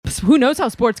who knows how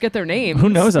sports get their names? Who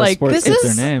knows how sports get their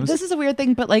This names? is a weird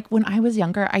thing, but like when I was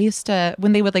younger, I used to,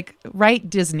 when they would like write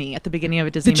Disney at the beginning of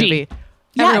a Disney The G. movie.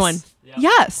 Everyone.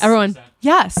 Yes. Everyone.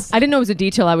 Yes. I didn't know it was a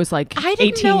detail. I was like I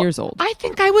didn't 18 know- years old. I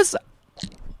think I was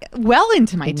well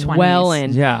into my 20s. Well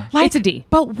in. Yeah. It's a D.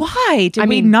 But why did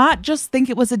we not just think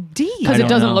it was a D? Because I it don't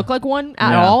doesn't know. look like one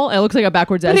at Yeah. all. It looks like a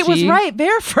backwards But SG. it was right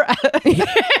there for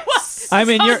I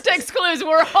mean, you're Context clues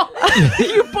were all.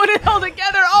 You put it all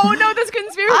together. Oh no, this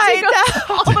conspiracy goes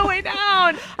all the way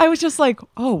down. I was just like,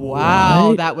 oh wow,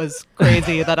 What? that was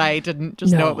crazy that I didn't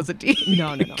just know it was a D.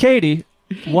 No. Katie.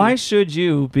 Why should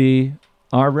you be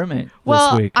our roommate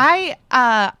Well, this week? I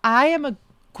am a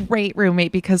great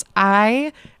roommate because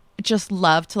I just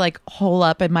love to like hole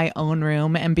up in my own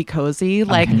room and be cozy.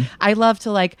 Like I love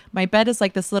to like, my bed is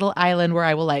like this little island where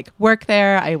I will like work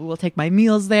there. I will take my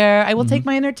meals there. I will take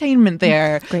my entertainment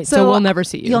there. Great. So we'll never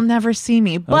see you. You'll never see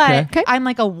me, but Okay. I'm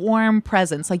like a warm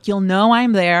presence. Like you'll know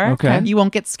I'm there. Okay. You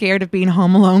won't get scared of being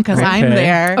home alone because I'm Okay.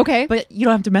 there. Okay. But you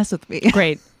don't have to mess with me.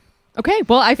 Great. Okay.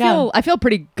 Well, I feel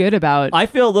pretty good about. I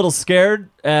feel a little scared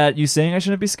at you saying I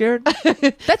shouldn't be scared,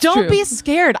 That's Don't true. be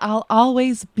scared. I'll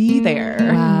always be there.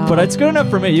 Wow. but it's good enough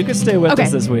for me. You can stay with Okay.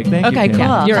 us this week. Thank you. Okay, Katie.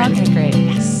 cool. You're in. okay, great.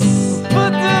 Yes.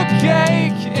 Put the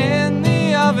cake in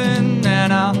the oven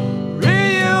and I'll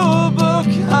read you a book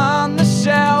on the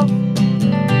shelf.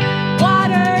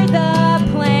 Water the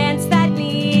plants that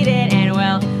need it, and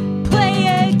we'll play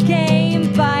a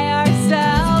game by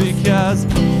ourselves. Because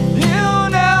you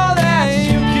know that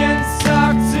you can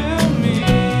talk to me. You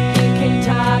can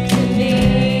talk to me.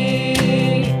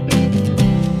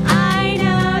 I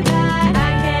know that I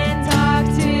can talk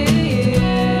to you. You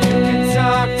can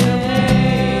talk to me.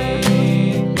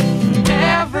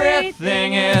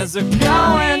 Everything is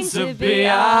going to be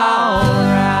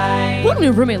alright. Welcome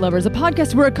to Roommate Lovers, a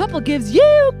podcast where a couple gives you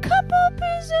a couple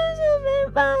pieces of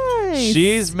advice.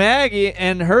 She's Maggie,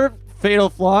 and her fatal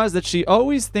flaw is that she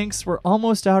always thinks we're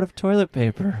almost out of toilet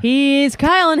paper. He's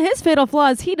Kyle, and his fatal flaw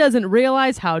is he doesn't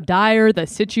realize how dire the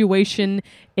situation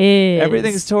is.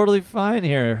 Everything's totally fine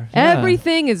here. Yeah.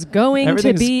 Everything is going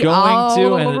Everything's to be going all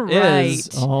to, and it right. is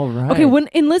all right. Okay, when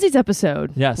in Lizzie's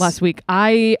episode Yes. last week,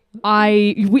 I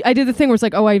did the thing where it's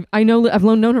like, oh, I know I've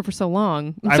known her for so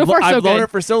long. So far, so I've good. known her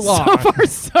for so long. So far,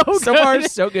 so good. So far,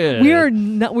 so good.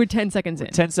 We're 10 seconds in.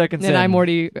 10 seconds and in. I'm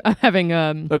already having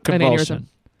A an aneurysm. convulsion.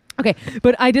 Okay,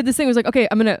 but I did this thing. It was like, okay,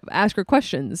 I'm gonna ask her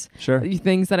questions. Sure.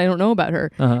 Things that I don't know about her.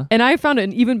 Uh-huh. And I found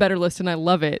an even better list, and I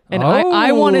love it. And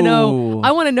I want to know. Oh.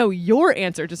 I want to know your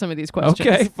answer to some of these questions.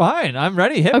 Okay, fine. I'm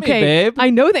ready. Hit me, babe. I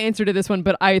know the answer to this one,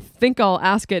 but I think I'll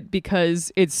ask it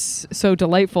because it's so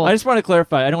delightful. I just want to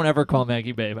clarify. I don't ever call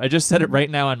Maggie babe. I just said it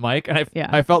right now on mic, and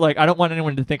I felt like I don't want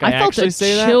anyone to think I felt actually a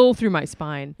say that. chill through my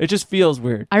spine. It just feels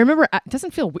weird. I remember. It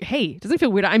doesn't feel. It doesn't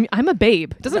feel weird. I'm a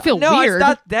babe. It doesn't feel no, weird. it's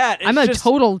not that. It's I'm a just,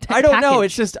 total. I don't know. package.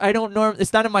 It's just I don't know.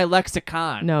 It's not in my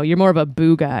lexicon. No, you're more of a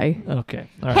boo guy. Okay.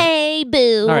 All right. Hey,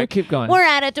 boo. All right. Keep going. We're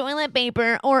out of toilet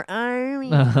paper, or are we?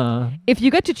 Uh-huh. If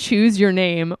you got to choose your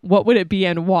name, what would it be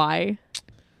and why?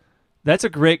 That's a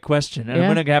great question. And Yeah?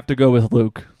 I'm gonna have to go with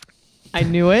Luke. I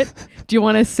knew it. Do you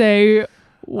want to say?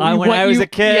 When I was a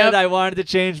kid, I wanted to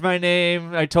change my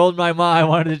name. I told my mom I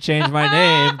wanted to change my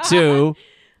name to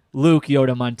Luke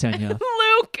Yoda Montaigne.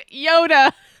 Luke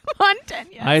Yoda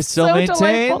Montaigne. I still So maintain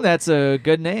delightful. that's a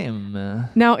good name.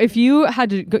 Now, if you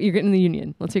had to go, you're getting in the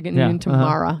union. Let's say you're getting in the union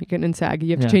tomorrow. You're getting in SAG. You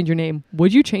have to change your name.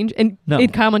 Would you change? And No.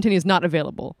 Kyle Montaigne is not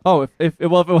available. Oh, if it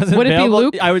wasn't Would it be available,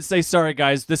 Luke? I would say sorry,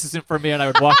 guys. This isn't for me, and I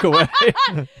would walk away.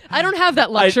 I don't have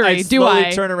that luxury, I'd do slowly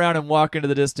I? turn around and walk into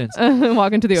the distance.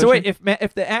 Walk into the ocean. So wait,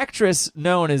 if the actress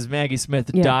known as Maggie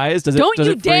Smith Yeah. dies, does Don't it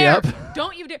you free dare! up?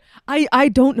 Don't you dare! I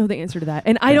don't know the answer to that,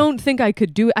 and I don't think I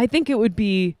could do it. I think it would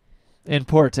be. In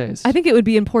poor taste. I think it would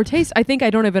be in poor taste. I think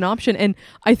I don't have an option, and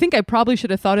I think I probably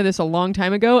should have thought of this a long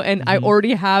time ago. And I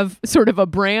already have sort of a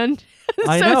brand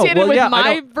I know. associated Well, with yeah, I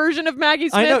my know. version of Maggie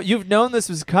Smith. I know you've known this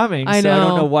was coming. I So I don't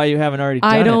know. know why you haven't already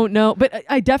done I it. don't know, but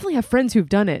I definitely have friends who've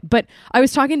done it. But I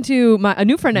was talking to a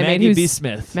new friend I made Maggie who's B.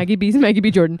 Smith. Maggie B.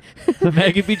 Jordan.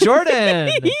 Maggie B. Jordan.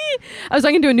 I was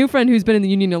talking to a new friend who's been in the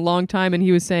union a long time, and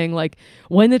he was saying, like,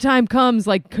 when the time comes,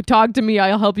 like, talk to me.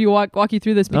 I'll help you walk you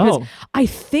through this, because Oh. I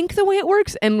think the way it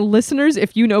works, and listeners,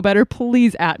 if you know better,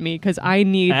 please at me, because I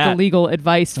need the legal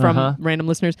advice from random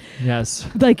listeners. Yes.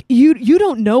 Like, you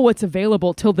don't know what's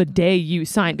available till the day you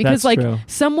sign, because That's like true.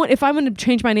 someone, if I'm going to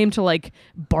change my name to like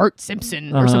Bart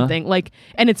Simpson or Uh-huh. something, like,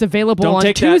 and it's available Don't on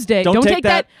take that. Tuesday, Don't take take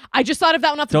that. that. I just thought of that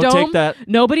one off the Don't dome. take that.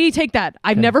 Nobody take that.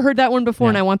 I've Okay. never heard that one before,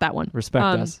 Yeah. and I want that one. Respect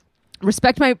us.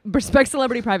 respect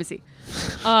celebrity privacy.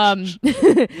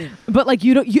 But like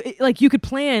you could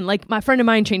plan. Like my friend of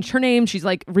mine changed her name. She's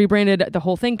like rebranded the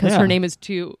whole thing because her name is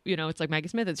too, it's like Maggie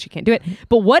Smith. She can't do it.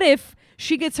 But what if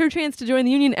she gets her chance to join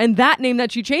the union and that name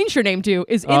that she changed her name to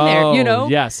is in there?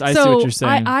 Yes, I see what you're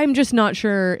saying. I'm just not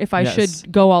sure if I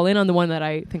should go all in on the one that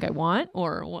I think I want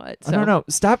or what. So. I don't know.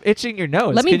 Stop itching your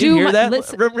nose. Let me Can you hear my- that,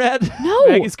 listen- Room Red? No.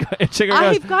 Maggie's itching her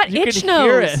nose. I've got You itch can nose.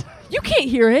 hear it. You can't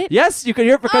hear it. Yes, you can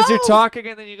hear it because you're Oh. talking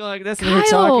and then you go like this and then you're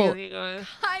Kyle. talking and then you go...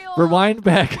 Kyle. Rewind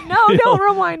back. No, don't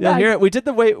rewind Yeah, back. hear it. We did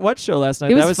the Wait What show last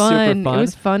night. It was that was fun. super fun. It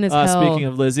was fun as hell. Speaking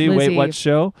of Lizzie, Wait What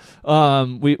show.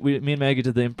 Me and Maggie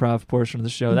did the improv portion of the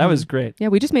show. That was great. Yeah,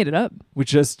 we just made it up. We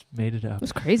just made it up. It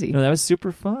was crazy. No, that was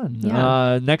super fun.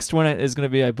 Yeah. Next one is going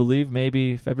to be, I believe,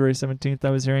 maybe February 17th. I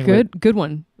was hearing. Good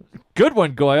one. Good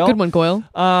one, Goyle. Good one, Goyle.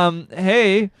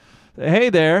 Hey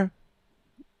there.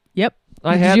 Yep.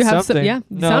 I Did had you have something. Yeah, it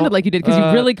No, sounded like you did because you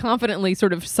really confidently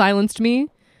sort of silenced me,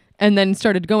 and then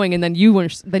started going, and then you were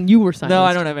silenced. No,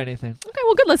 I don't have anything. Okay,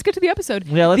 well, good. Let's get to the episode.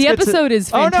 Yeah, let's the get to- episode is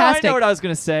Oh fantastic. no, I know what I was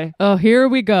going to say. Oh, here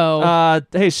we go.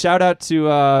 Hey, shout out to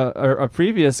a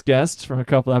previous guest from a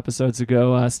couple episodes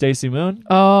ago, Stacey Moon.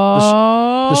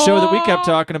 Oh, The show that we kept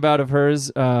talking about of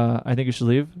hers, I Think You Should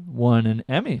Leave, won an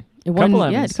Emmy. One,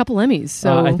 couple yeah, Emmys. a couple Emmys.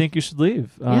 So I Think You Should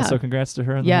Leave. Yeah. So congrats to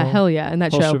her. And yeah, the whole, hell yeah, and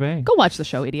that whole show. shebang. Go watch the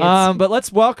show, idiots. But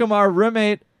let's welcome our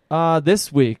roommate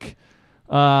this week.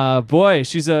 Boy,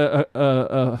 she's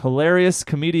a hilarious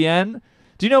comedian.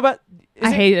 Do you know about?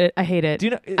 I hate it. I hate it. Do you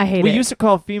know? I hate we it. used to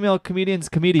call female comedians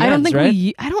comedians. I don't think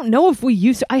right? I don't know if we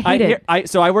used to. I hate it.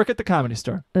 So I work at the Comedy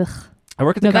Store. Ugh. I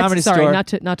work at the No, Comedy that's Store.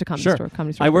 sorry, not to Comedy Sure. Store.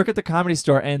 Comedy Store. I work at the Comedy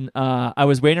Store, and I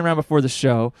was waiting around before the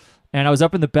show, and I was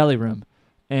up in the belly room,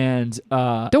 and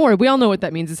Don't worry, we all know what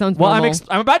that means. It sounds well, normal.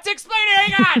 I'm about to explain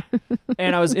it. Hang on.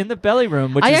 And I was in the belly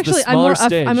room, which I is actually, the smaller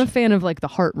stage. I'm a fan of like the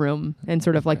heart room and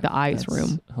sort of like the eyes That's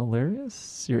room.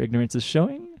 hilarious. Your ignorance is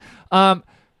showing.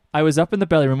 I was up in the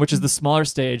belly room, which is the smaller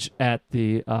stage at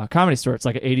the Comedy Store. It's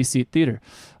like an 80-seat theater,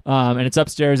 and it's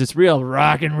upstairs. It's real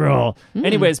rock and roll.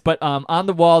 Anyways, but on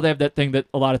the wall they have that thing that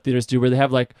a lot of theaters do, where they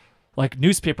have like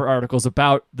newspaper articles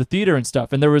about the theater and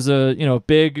stuff. And there was a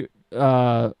big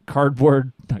a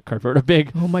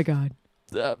big Oh my god.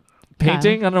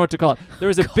 painting. I don't know what to call it. There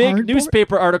was a big Cardboard?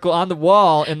 newspaper article on the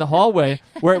wall in the hallway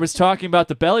where it was talking about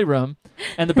the belly room.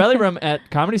 And the belly room at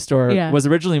Comedy Store Yeah. was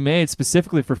originally made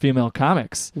specifically for female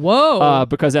comics. Whoa.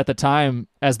 Because at the time,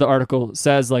 as the article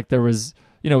says, like there was,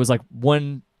 it was like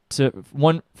one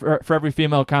for every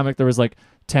female comic, there was like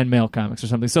 10 male comics or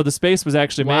something. So the space was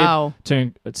actually Wow.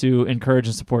 made to encourage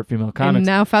and support female comics. and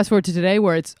now fast forward to today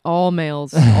where it's all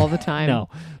males all the time.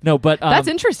 No, but That's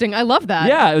interesting. I love that.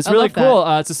 yeah, it was I really love that.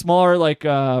 cool. It's a smaller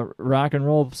rock and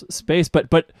roll space, but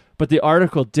the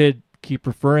article did keep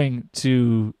referring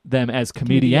to them as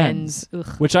comedians, Ugh.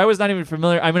 which I was not even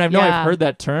familiar. I mean, I know Yeah. I've heard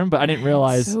that term, but I didn't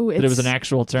realize So that it was an it's-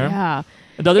 actual term. Yeah.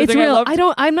 And the other It's thing real. I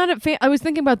loved, I'm not a fan. I was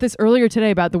thinking about this earlier today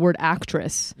about the word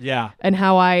actress. yeah, And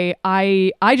how I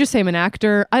just say I'm an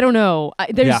actor. I don't know.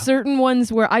 There's Yeah. certain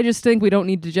ones where I just think we don't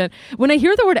need to. When I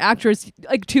hear the word actress,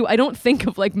 I don't think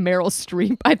of like Meryl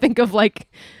Streep. I think of like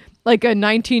a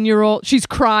 19-year-old. She's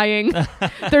crying.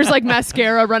 There's like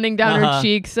mascara running down her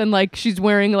cheeks, and like she's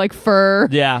wearing like fur.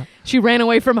 yeah, She ran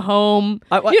away from home.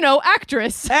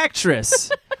 Actress.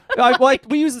 actress.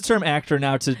 We use the term actor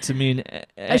now to mean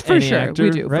For any sure, actor, we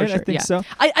do. right? For sure, I think yeah. so.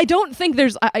 I don't think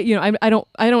there's. I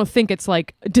don't think it's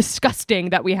like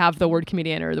disgusting that we have the word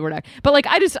comedian or the word act. But like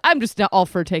I'm just not all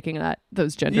for taking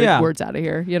those gendered Yeah. words out of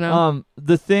here. You know.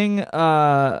 The thing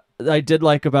I did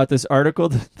like about this article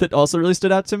that also really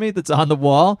stood out to me that's on the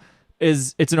wall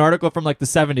is it's an article from like the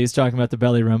 70s talking about the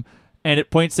belly room, and it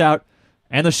points out,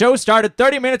 and the show started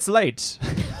 30 minutes late.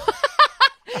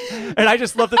 And I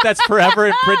just love that that's forever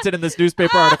imprinted in this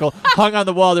newspaper article hung on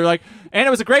the wall. They're like, and it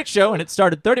was a great show, and it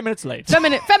started 30 minutes late.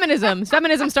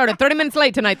 Feminism started 30 minutes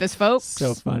late tonight, this folks.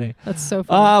 So funny. That's so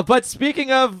funny. But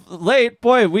speaking of late,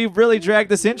 boy, we've really dragged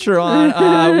this intro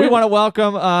on. We want to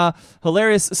welcome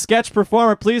hilarious sketch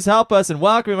performer. Please help us and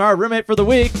welcome our roommate for the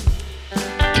week.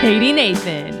 Katie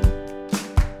Nathan.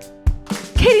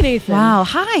 Katie Nathan. Wow.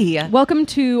 Hi. Welcome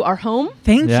to our home.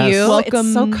 Thank Yes. you. Welcome.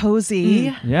 It's so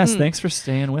cozy. Yes, thanks for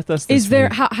staying with us. This Is there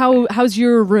week. how's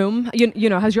your room?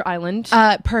 How's your island?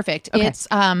 Perfect. Okay. It's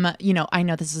I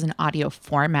know this is an audio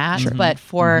format, but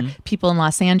for people in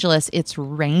Los Angeles, it's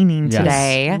raining Yes.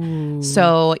 today.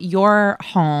 So your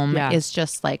home Yeah. is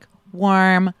just like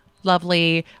warm,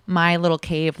 lovely. My little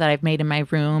cave that I've made in my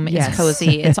room Yes. is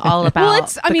cozy. It's all about. Well,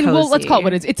 it's. I the mean, well, let's cozy. call it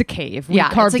what it is. It's a cave. We Yeah,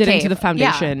 carved it's a it into cave. the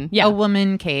foundation. Yeah. A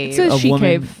woman cave. It's a she woman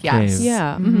cave. Yes. cave.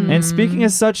 Yeah. And speaking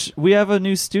as such, we have a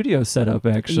new studio set up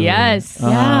actually. Yes.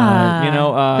 Yeah. You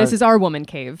know, This is our woman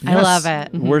cave. I love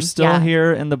it. We're still Yeah.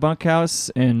 here in the bunkhouse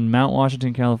in Mount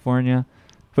Washington, California.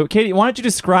 But Katie, why don't you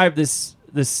describe this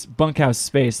bunkhouse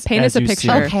space? Paint as us a you see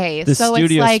picture. it? Okay, The so it's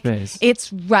studio like space.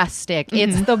 it's rustic.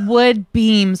 It's the wood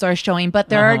beams are showing, but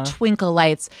there are Uh-huh. twinkle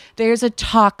lights. There's a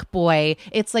talk boy.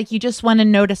 It's like you just want to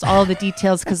notice all the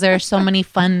details because there are so many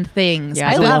fun things. Yeah,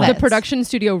 I the, love the it. production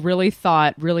studio really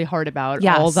thought really hard about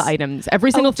Yes. all the items.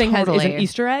 Every single thing is an totally.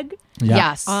 Easter egg, Yeah.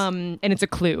 Yes. and it's a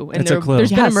clue. And It's a clue. there's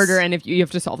been a Yes. murder, and if you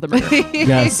have to solve the murder.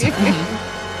 Yes.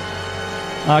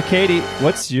 Katie,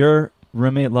 what's your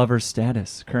roommate lover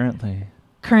status currently?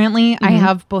 Currently, I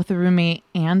have both a roommate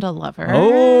and a lover.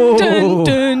 Oh, Dun,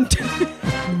 dun,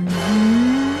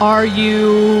 dun. Are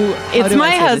you? how It's do my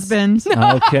I say this? husband.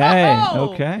 okay,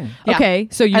 okay. Yeah. Okay,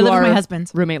 so you I live are with my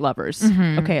husband. roommate lovers.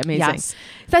 Mhm. Okay, amazing. Yes.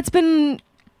 That's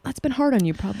been hard on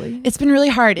you, probably. It's been really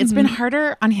hard. It's been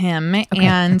harder on him,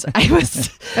 and I was.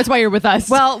 That's why you're with us.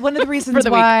 Well, one of the reasons For the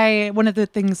week. why, one of the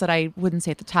things that I wouldn't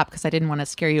say at the top because I didn't want to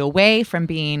scare you away from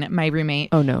being my roommate.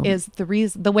 Oh, no. Is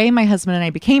the way my husband and I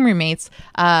became roommates.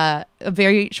 A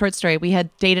very short story. We had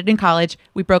dated in college.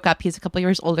 We broke up. He's a couple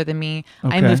years older than me.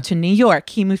 I Okay. moved to New York.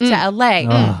 He moved to LA.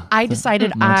 Oh, I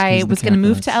decided That's I because of the was going to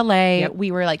move to Catholics. LA. Yep. We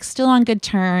were like still on good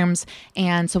terms.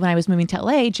 And so when I was moving to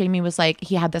LA, Jamie was like,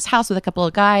 he had this house with a couple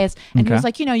of guys, and he Okay. was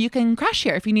like, you can crash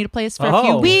here if you need a place for a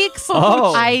few Oh. weeks.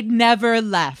 Oh. I never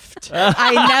left.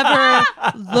 I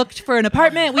never looked for an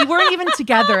apartment. We weren't even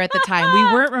together at the time. We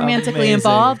weren't romantically Amazing.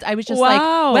 involved. I was just like,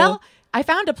 Wow. well, I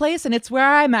found a place and it's where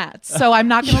I'm at. So I'm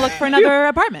not going to look for another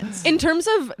apartment. in terms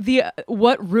of the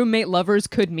what roommate lovers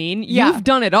could mean, Yeah. you've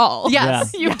done it all.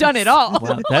 Yes. You've done it all.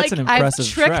 Wow, that's an I've impressive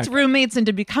tricked track. roommates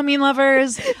into becoming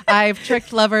lovers. I've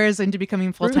tricked lovers into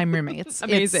becoming full-time roommates.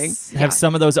 Amazing. It's- Have yeah.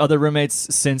 some of those other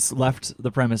roommates since left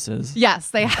the premises? Yes,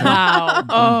 they have. Wow.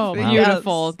 Oh, Wow.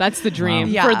 beautiful. That's the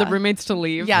dream Wow. for Yeah. the roommates to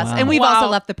leave. Yes, Wow. and we've Wow. also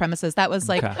left the premises. That was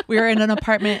like Okay. we were in an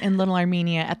apartment in Little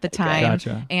Armenia at the time,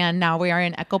 Gotcha. and now we are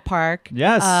in Echo Park.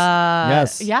 Yes.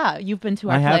 Yes. Yeah, you've been to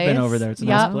our I have place. been over there. It's a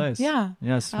Yeah. nice place. Yeah.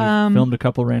 Yes, we Um, filmed a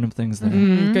couple random things there.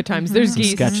 Good times. There's Some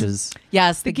geese. sketches.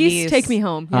 Yes, The geese take me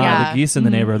home. Yeah. The geese in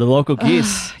the neighborhood. The local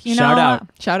geese. You Shout know, out.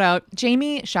 Shout out.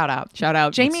 Jamie, shout out. Shout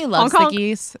out. Jamie Honk, loves honk. the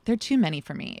geese. They're too many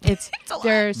for me. It's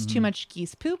there's too much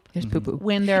geese poop. There's poo poo.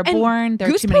 When they're And born, there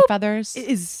are goose too many poop feathers.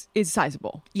 Is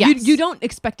sizable. Yes. You don't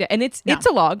expect it, and it's No. it's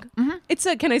a log. It's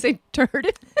a can I say turd?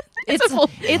 It's a full.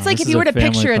 it's like This if is you a were to family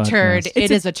picture a turd, podcast.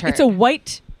 it is a turd. It's a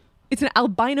white. It's an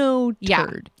albino yeah,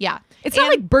 turd. yeah. It's not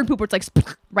And- like bird poop where it's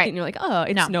like Right. and you're like, oh,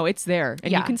 it's No. no, it's there,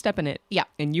 and Yeah. you can step in it. Yeah.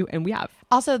 and we have.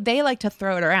 Also, they like to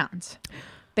throw it around.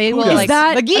 They Who will does? like Is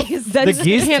that the geese. that's- The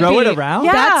geese can't throw it be- around?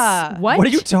 Yeah. That's what? What are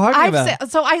you talking about?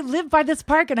 So I live by this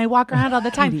park and I walk around all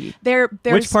the time. There's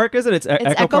Which park is it? It's, It's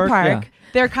Echo Park. Yeah.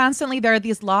 They're constantly there are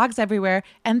these logs everywhere,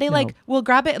 and they like will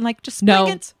grab it and like just No.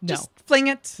 fling it, No. just fling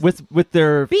it. With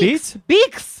their Beaks, feet.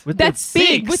 beaks, With their That's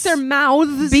big beaks. with their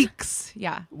mouths. beaks.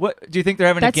 Yeah. What do you think they're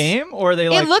having That's- a game, or are they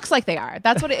like? It looks like they are.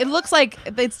 That's what it looks like.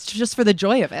 It's just for the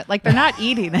joy of it. Like they're not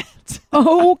eating it.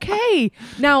 Okay.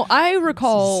 Now I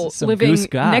recall Some living goose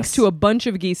goss. next to a bunch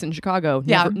of geese in Chicago.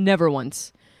 Yeah. Never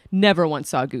once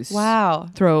saw a goose. Wow.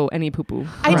 Throw any poo poo.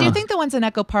 I do think the ones in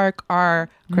Echo Park are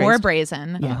more Crazed.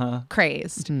 brazen, Uh-huh.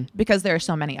 crazed, because there are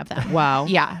so many of them. Wow.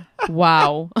 Yeah.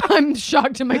 Wow. I'm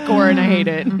shocked to my core and I hate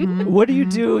it. What do you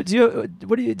do? Do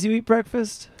you eat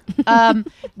breakfast?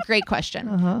 Great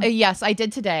question. Yes, I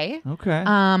did today. Okay.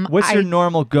 I- What's your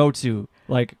normal go-to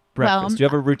like breakfast? Well, do you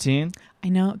have a routine? I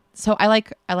know. So I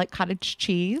like cottage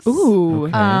cheese. Ooh.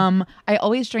 Okay. I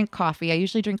always drink coffee. I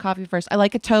usually drink coffee first. I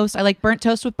like a toast. I like burnt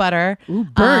toast with butter. Ooh,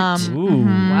 burnt. Ooh.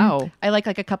 Wow. I like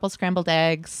a couple scrambled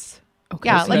eggs. Okay.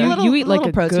 Yeah, so like a you, little- you eat like little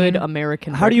a protein. good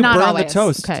American. How do you Not burn always. the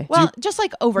toast? Okay. Well, just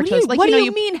like over What do toast. you, like what you know, do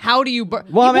you mean? How do you burn?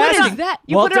 Well, I'm what asking is that?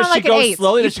 You well, put it does on like she an go 8.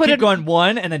 slowly? You Does she put keep it- going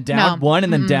 1 and then down, No. 1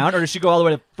 and then down, or does she go all the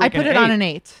way to? I put it on an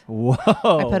 8. Whoa!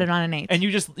 I put it on an 8. And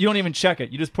you don't even check it.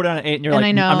 You just put it on an 8, and you're And like,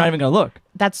 I know- I'm not even gonna look.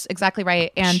 That's exactly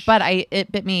right. And but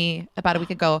it bit me about a week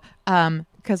ago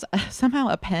because somehow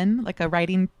a pen, like a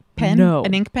writing pen, No.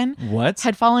 an ink pen, What?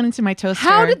 had fallen into my toaster.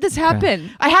 How did this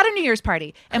happen? I had a New Year's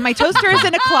party and my toaster is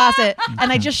in a closet and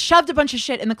I just shoved a bunch of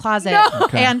shit in the closet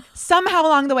Okay. and somehow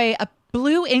along the way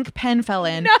blue ink pen fell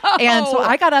in. No! And so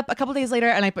I got up a couple days later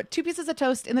and I put 2 pieces of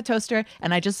toast in the toaster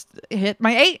and I just hit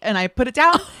my 8 and I put it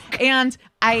down. And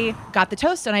I got the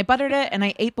toast and I buttered it and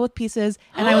I ate both pieces.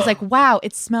 And I was like, wow,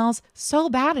 it smells so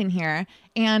bad in here.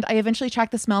 And I eventually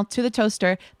tracked the smell to the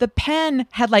toaster. The pen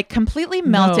had like completely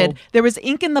melted. No. There was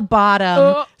ink in the bottom.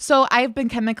 Oh. So I've been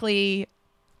chemically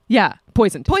Yeah,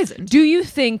 poisoned. poisoned. Do you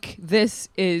think this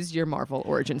is your Marvel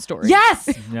origin story? Yes.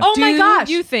 Yeah. Oh my gosh.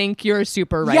 Do you think you're a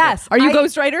super writer? Yes, Are you I-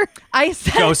 Ghost Writer? I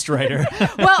said Ghostwriter.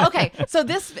 well, okay. So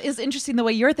this is interesting the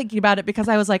way you're thinking about it because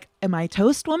I was like, am I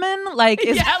toast woman? Like,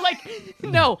 is Yeah, like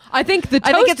no. I think the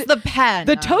toast. I think it's the pen.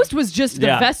 the toast was just the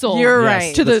Yeah. vessel. You're Yes,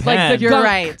 right. to the like pen. the You're gunk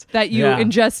right. that you Yeah.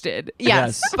 ingested.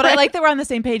 Yes. Yes. But I like that we're on the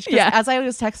same page because Yeah. as I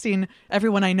was texting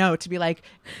everyone I know to be like,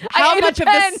 I how ate a much of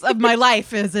pen. this of my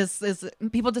life is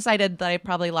people decided that I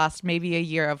probably lost maybe a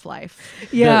year of life.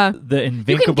 Yeah. The you can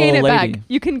invincible gain it lady. back.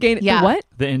 You can gain it. Yeah. The what?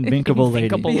 The invincible lady.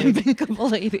 Invincible. The invincible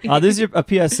lady. This is a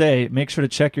PSA. Make sure to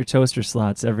check your toaster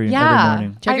slots every yeah.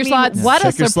 morning. Check I your mean, slots. What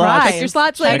Check a your slots. surprise. Check your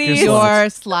slots, Check your ladies. slots. Your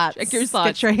slots. Check your slots.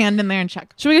 Get your hand in there and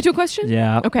check. Should we get to a question?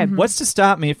 Yeah. Okay. What's to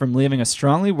stop me from leaving a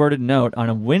strongly worded note on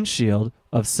a windshield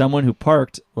of someone who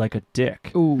parked like a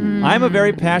dick? Ooh. I'm a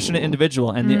very passionate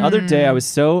individual, and the other day I was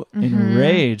so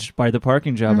enraged by the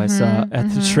parking job I saw at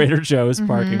the Trader Joe's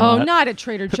parking Oh, lot not at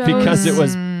Trader Joe's. because it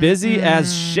was busy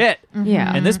as shit.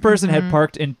 Yeah. And this person had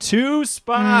parked in 2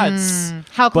 spots.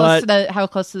 How close But- how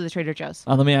close to the Trader Joe's?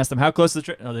 Let me ask them, how close to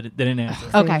the no, they didn't answer.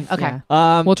 Okay, okay.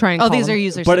 Yeah. We'll try and Oh, call these them. are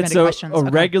user But submitted it's a questions. Okay.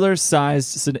 regular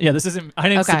sized. Yeah, this isn't. I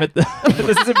didn't Okay. submit.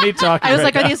 This isn't me talking. I was right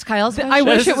like, now. are these Kyle's questions? I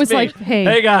wish This it is was me. like, hey.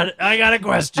 I got a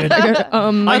question.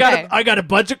 Okay. I got a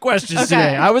bunch of questions Okay.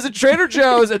 today. I was at Trader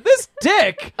Joe's and this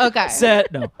dick Okay. said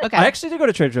no. Okay. I actually did go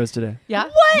to Trader Joe's today. Yeah.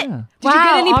 Yeah. Did you Wow,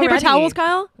 get any paper already? towels,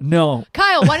 Kyle? No.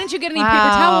 Kyle, why didn't you get any paper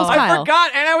Wow. towels, I Kyle?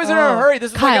 forgot, and I was in a Oh. hurry.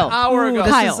 This was Kyle. like an hour Ooh, ago.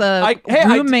 this Kyle. is a I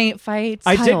roommate fight.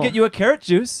 I Kyle. did get you a carrot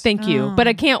juice. Thank you. Oh. But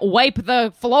I can't wipe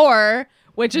the floor,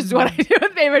 which is what I do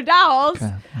with paper towels.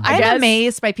 Okay. I I'm guess.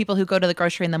 amazed by people who go to the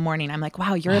grocery in the morning. I'm like,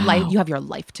 wow, your life, you have your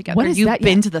life together. What is You've that?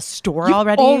 been Yeah. to the store You've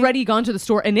already. already gone to the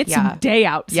store, and it's Yeah. day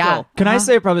out Yeah. still. Can I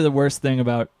say probably the worst thing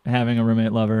about having a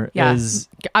roommate lover Yeah. is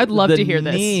I'd love the to hear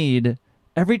this. need.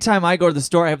 Every time I go to the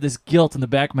store, I have this guilt in the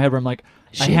back of my head where I'm like,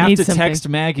 I She have needs to something. text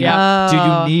Maggie. Yeah. Do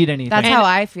Oh, you need anything? That's And how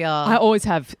I feel. I always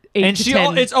have 8 and to she,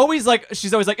 10. it's always like,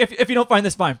 she's always like, if you don't find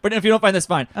this, fine. But if you don't find this,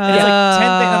 fine. And it's like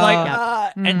 10 things. I'm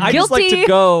like, and I just like Guilty. to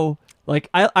go. Like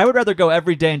I would rather go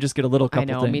every day and just get a little couple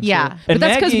I know, things. me too. Yeah. But And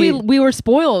that's because Maggie- we were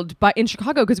spoiled in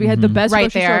Chicago because we had the best Right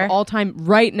grocery store there. of all time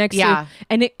right next Yeah. to,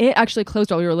 and it actually closed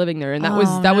while we were living there, and that was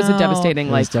Oh, a no. devastating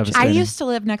It was life. devastating. I used to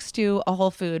live next to a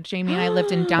Whole Food. Jamie and I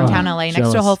lived in downtown Oh, LA next to a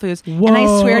jealous. Whole Foods. And I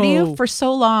swear to Whoa. you, for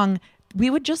so long, we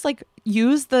would just like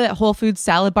use the Whole Foods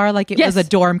salad bar like it Yes. was a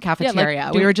dorm cafeteria.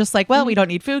 like, we dude. were just like, well, we don't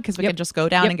need food because we Yep. can just go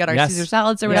down Yep. and get our Yes. Caesar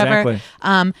salads or Yeah. whatever.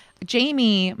 Exactly.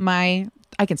 Jamie,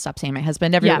 I can stop saying my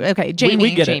husband. Yeah. Okay, Jamie.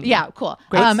 we get it. Jamie. Yeah, cool.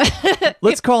 Great.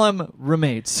 Let's call him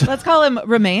roommates. Let's call him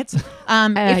roommates. If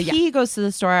yeah. he goes to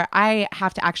the store, I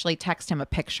have to actually text him a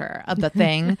picture of the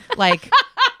thing, like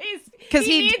because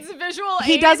he needs visual.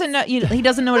 he doesn't know he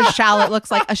doesn't know what a shallot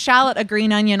looks like. A shallot, a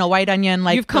green onion, a white onion.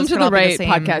 Like You've come those to could the all be right same.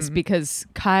 podcast because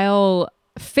Kyle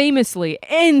famously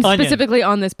and Onion. specifically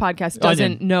on this podcast doesn't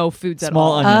Onion. know foods at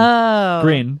Small all. onion. Oh,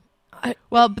 Green.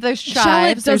 Well, but there's Shallot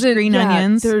chives, there's doesn't. green yeah,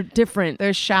 onions, They're different.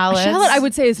 there's shallots. Shallot, I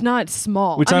would say, is not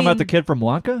small. We talking about the mean- kid from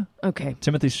Wonka? Okay.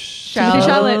 Timothy Timothy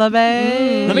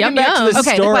Chalamet. Let me Yum, get back to yum. this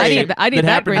Okay, story I need that that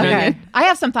happened green to me. onion. Okay, I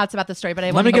have some thoughts about the story, but I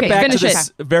Let want me to get back to finish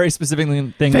this very specific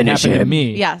thing that Finish happened to him.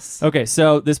 me. Yes. Okay,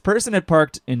 so this person had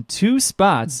parked in 2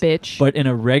 spots, Bitch. but in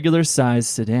a regular size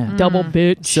sedan. Double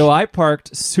bitch. So I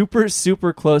parked super,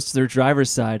 super close to their driver's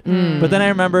side. But then I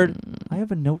remembered I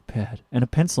have a notepad and a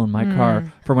pencil in my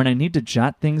car for when I need to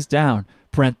jot things down.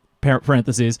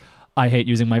 Parentheses. I hate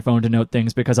using my phone to note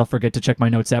things because I'll forget to check my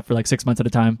notes app for like 6 months at a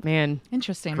time. Man,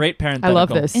 Interesting. Great I parenthetical. love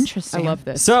this. Interesting. I love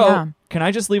this. So, Yeah. can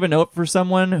I just leave a note for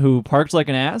someone who parked like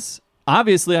an ass?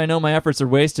 Obviously, I know my efforts are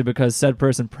wasted because said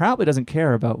person probably doesn't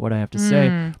care about what I have to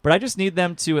say, but I just need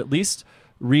them to at least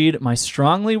read my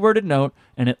strongly worded note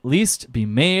and at least be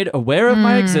made aware of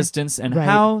my existence and Right.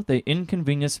 how they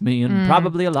inconvenience me and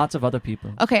probably lots of other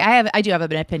people. Okay, I do have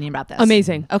an opinion about this.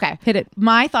 Amazing. Okay. Hit it.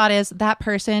 My thought is that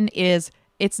person is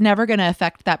it's never going to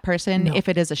affect that person No. if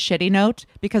it is a shitty note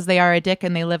because they are a dick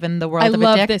and they live in the world I of a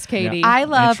love dick. this, Katie. Yeah. I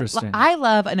Interesting.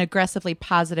 love an aggressively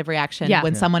positive reaction Yeah.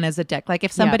 when Yeah. someone is a dick. Like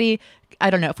if somebody, I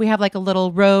don't know, if we have like a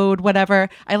little road, whatever,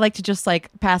 I like to just like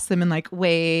pass them and like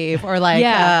wave or like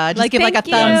Yeah. just Like, give like a thank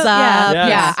you. thumbs up. Yeah. Yes.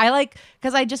 Yeah, I like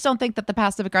because I just don't think that the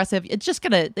passive aggressive. It's just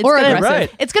gonna Or gonna, aggressive.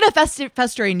 Right. It's gonna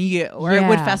fester in you, or it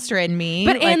would Yeah. fester in me.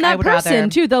 But Like, and I that would person rather,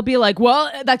 too, they'll be like, "Well,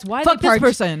 that's why Fuck they this parked."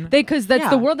 person. Because that's Yeah.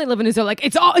 the world they live in. Is they're like,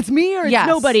 it's me or it's Yes,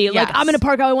 nobody. Like yes. I'm in a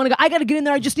park how I want to go. I got to get in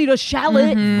there. I just need a shallot,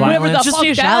 whatever the Violence. Just fuck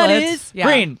need a that shallot. is. Yeah.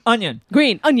 Green onion.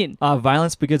 Green onion.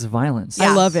 Violence begets violence. Yeah.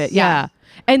 I love it. Yeah. Yeah.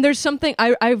 And there's something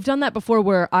I've done that before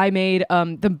where I made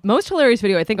the most hilarious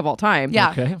video I think of all time.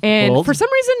 Yeah. Okay. And Bold. for some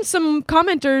reason, some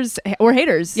commenters or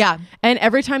haters. Yeah. And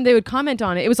every time they would comment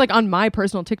on it, it was like on my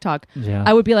personal TikTok. Yeah.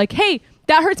 I would be like, "Hey,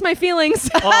 that hurts my feelings."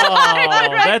 Oh,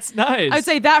 that's nice. I would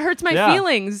say that hurts my Yeah.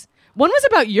 feelings. One was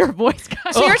about your voice,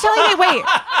 guys. So you're telling me, wait,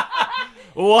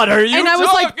 What are you and I was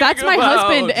like, talking "That's my about?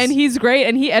 husband, and he's great,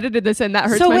 and he edited this, and that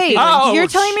hurts so my wait, feelings." Ouch. you're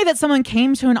telling me that someone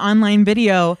came to an online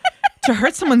video to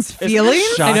hurt someone's Isn't that feelings?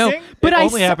 shocking? I know, but it I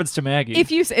only s- happens to Maggie.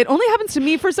 If you, it only happens to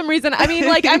me for some reason. I mean,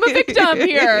 like I'm a victim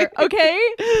here. Okay.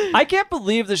 I can't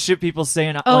believe the shit people say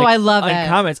in Oh, like, I love in it.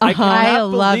 comments. Uh-huh. I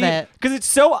love it. because it's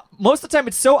so most of the time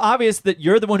it's so obvious that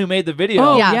you're the one who made the video.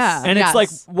 Oh, Yes. yeah. and Yes. it's like,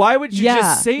 why would you Yeah.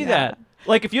 just say that?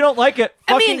 Like, if you don't like it,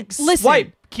 I fucking mean, listen.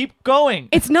 swipe. Keep going.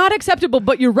 It's not acceptable,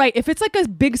 but you're right. If it's like a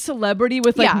big celebrity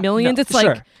with like Yeah. millions, No, it's like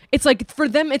sure. it's like for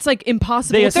them, it's like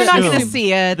impossible. They They're not going to Assume.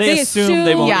 see it. They assume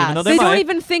they won't, yeah. even though They they don't might.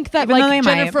 even think that Even though like they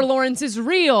might. Jennifer Lawrence is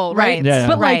real, right? Right. Yeah.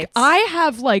 But like Right. I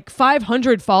have like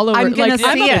 500 followers. I'm gonna like see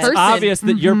I'm a it. It's person. obvious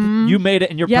that you made it,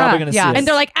 and you're Yeah. probably going to Yeah. see it. And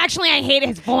they're like, actually, I hate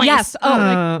his voice. Yes. Oh,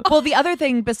 like, Well, the other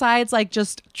thing besides like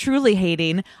just truly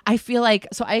hating, I feel like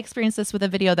so I experienced this with a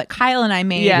video that Kyle and I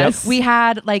made. Yes. We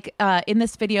had like in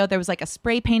this video there was like a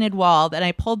spray painted wall that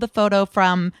I pulled the photo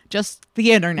from just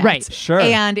the internet. Right. Sure.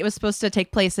 And it was supposed to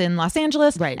take place in Los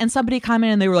Angeles. Right. And somebody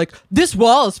commented and they were like, "This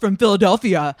wall is from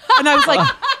Philadelphia." And I was like,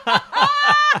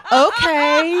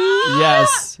 okay.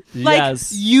 yes, Like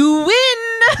yes. you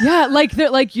win. yeah, like they're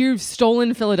like you've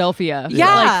stolen Philadelphia.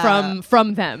 Yeah. like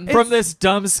from them. From this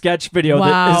dumb sketch video that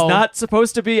Wow. is not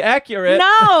supposed to be accurate. No.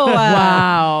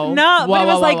 Wow. No, but Wow, it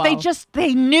was wow, like wow,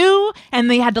 they knew and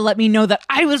they had to let me know that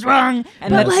I was wrong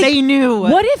and But, that like, they knew.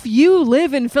 What if you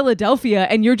live in Philadelphia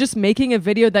and you're just making a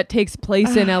video that takes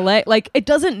place in LA? Like it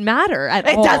doesn't matter at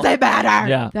It all. doesn't matter.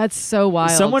 Yeah. That's so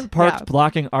wild. Someone parked Yeah.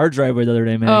 blocking our driveway the other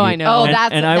day, Maggie. Oh, I know. Oh, And-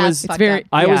 that's and I that's was fucked very- up.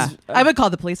 I yeah. was I would call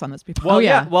the police on those people. well, Oh,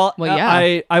 yeah. yeah. Well, Well,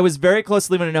 yeah. I was very close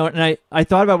to leaving a note, and I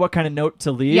thought about what kind of note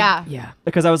to leave. Yeah. Yeah.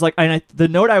 Because I was like, the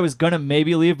note I was gonna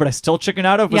maybe leave, but I still chickened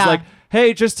out of was Yeah. like,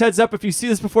 hey, just heads up, if you see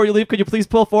this before you leave, could you please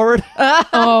pull forward?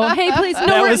 Oh, hey, please, That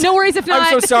no, was- no worries if not.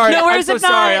 I'm so sorry. No worries I'm so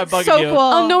if sorry. not. I'm bugging So you.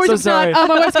 cool. No worries So if sorry. not.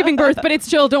 My wife's giving birth, but it's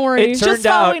chill. Don't worry. It turned Just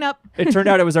following out, up. It turned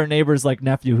out it was our neighbor's like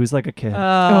nephew who's like a kid.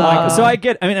 my So I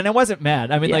get. I mean, and I wasn't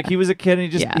mad. I mean, Yeah. like he was a kid, and he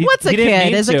just. Yeah. He, What's a he didn't kid?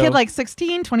 mean Is a to. kid like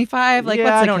 16, 25? Like yeah,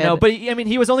 what's a I don't kid? know, but I mean,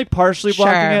 he was only partially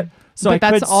blocking Sure. it, so But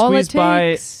I that's could all it squeeze by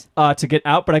takes. to get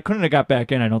out, but I couldn't have got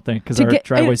back in. I don't think because To our get-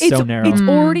 driveway's it's, so narrow. It's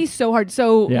already so hard.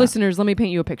 So, Yeah. listeners, let me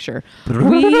paint you a picture.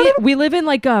 We live in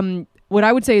like what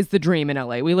I would say is the dream in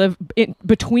LA. We live in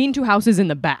between two houses in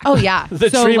the back. Oh yeah. the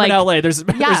so, dream like- in LA. There's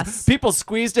Yes. people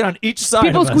squeezed in on each side.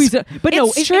 People of us. squeeze it, but no,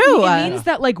 It's it true. It means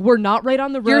that like we're not right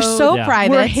on the road. You're so Yeah.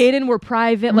 private. We're hidden. We're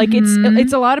private. Like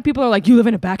it's a lot of people are like, you live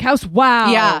in a back house.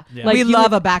 Wow. Yeah. Yeah. Like we you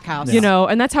love li- a back house. You know,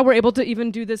 and that's how we're able to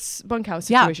even do this bunkhouse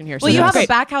Yeah. situation here. Well, So you that's have great. a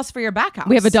back house for your back house.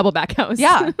 We have a double back house.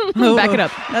 Yeah. Back it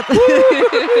up.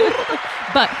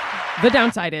 But the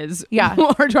downside is, Yeah.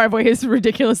 our driveway is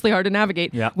ridiculously hard to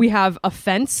navigate. Yeah. We have a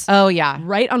fence Oh yeah.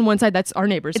 right on one side. That's our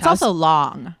neighbor's It's house. also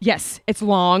long. yes, it's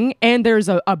long, and there's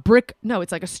a brick. No,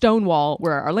 it's like a stone wall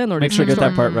where our landlord. Make is sure you from. get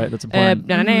that part right. That's important.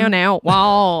 Now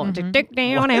wall, tick, tick,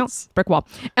 down, What? out, brick wall.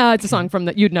 It's a song from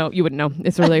the you wouldn't know.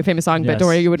 It's a really famous song, but Yes. don't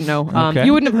worry, you wouldn't know. Okay.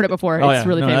 You wouldn't have heard it before. Oh, It's yeah.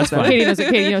 really No, famous. that's Though. fine. Katie knows it.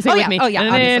 Katie knows. Sing Oh, with yeah. me. Oh, yeah.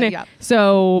 Obviously, yeah.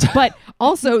 So, but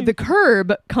also the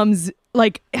curb comes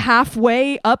like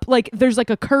halfway up. Like there's like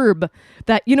a curb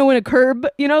that when a curb,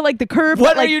 like the curb.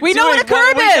 What like, are you we know doing? what a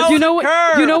curb We is. know You the know what?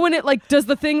 curb. You know when it like does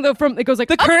the thing though from it goes like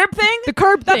The up- curb thing? The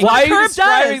curb thing. Why are you curb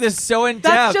describing does. this so in depth?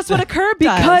 That's just what a curb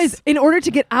does. Because in order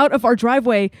to get out of our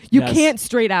driveway, you Yes. can't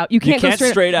straight out. You can't, can't go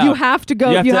straight out. You have to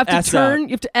go. You have to to S turn. out.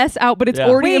 You have to S out, but it's Yeah.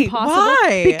 already Wait, impossible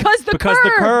why? because the because curb.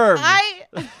 the curve.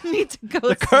 need to go.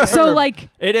 The curve. So like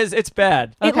it's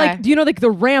bad. it Okay. like do you know like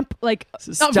the ramp like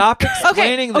Stop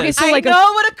explaining okay, this. so I like know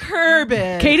what a curb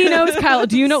is. Katie knows. Kyle,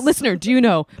 do you know? Listener, do you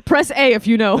know? Press A if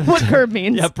you know what curb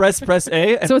means. Yeah, press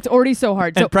A and, So it's already so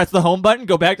hard. So and press the home button.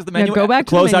 Go back to the menu. go back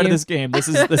to the close out of menu. this game. This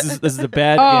is a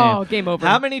bad oh, game. game over.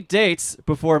 How many dates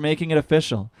before making it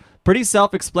official? Pretty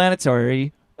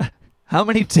self-explanatory. How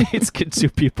many dates can two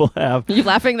people have? Are you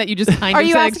laughing that you just kind Are of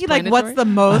you said asking like what's the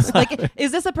most? Like,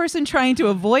 is this a person trying to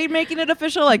avoid making it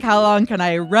official? Like, how long can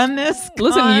I run this?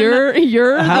 Listen, con?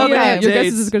 you're How the, many your guess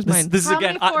dates? is as good as mine. This is How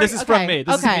again. many This is from me.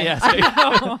 This okay. is me asking.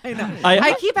 I know.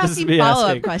 I keep this is asking me follow-up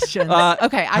asking. questions. How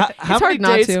Okay. how It's many hard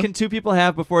not dates to. can two people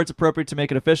have before it's appropriate to make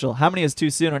it official? How many is too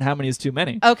soon, and how many is too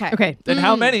many? Okay. Okay. Then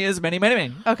how many is many?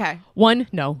 Okay. 1,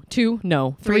 no. 2,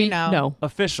 no. 3, Three, no. no.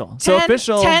 Official. So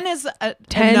official. 10 is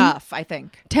 10? enough, I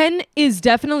think. 10 is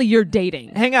definitely you're dating.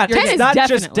 Hang on. 10 It's is not just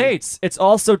definitely. dates. It's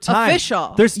also time.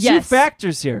 Official. There's two Yes.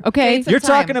 factors here. Okay. Dates You're of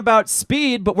time. talking about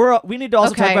speed, but we need to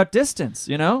also talk Okay. about distance.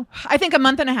 You know. I think a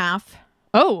month and a half.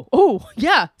 Oh,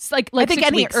 yeah. It's like I think 6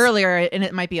 any weeks. earlier, and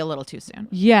it might be a little too soon.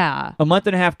 Yeah. A month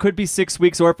and a half could be 6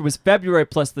 weeks, or if it was February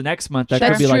plus the next month, that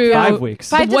That's could be true. like 5 weeks.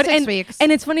 5 to What- 6 and, weeks.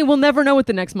 And it's funny, we'll never know what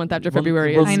the next month after We'll-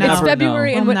 February we'll is. I know. It's never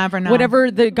February know. and We'll never know.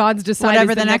 whatever the gods decide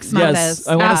Whatever is the next next month Yes, is.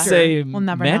 I want to after. say We'll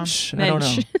never know. mensch. I don't know.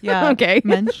 Mensch. Yeah. Okay.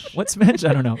 Mensch. What's mensch?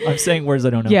 I don't know. I'm saying words I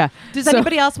don't know. Yeah. Does So-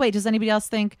 anybody else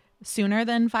think sooner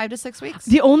than 5 to 6 weeks?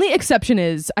 The only exception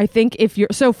is, I think if you're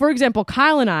so, for example,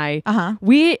 Kyle and I, Uh-huh.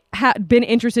 we had been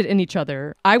interested in each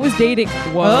other. I was dating.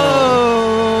 Whoa.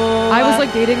 Oh. I was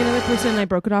like dating another person, and I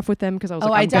broke it off with them because I was Oh,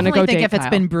 like, I I'm gonna definitely go think date if it's Kyle.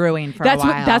 been brewing for That's a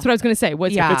while. what that's what I was gonna say.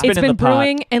 Was Yeah. If it's been in the pot.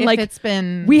 brewing, and if like it's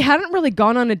been we hadn't really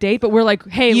gone on a date, but we're like,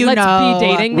 hey, You let's know. be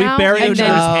dating We now. bury and each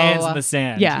then- other's know. hands in the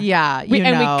sand. Yeah. yeah, we, you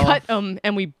and know. we cut them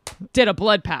and we did a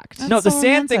blood pact. No, the so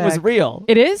sand thing was romantic. real.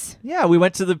 It is. Yeah, we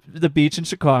went to the beach in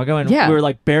Chicago and Yeah. we were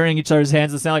like burying each other's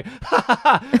hands in the sand, like, ha, ha,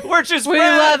 ha, we're just We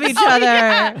friends. love each other.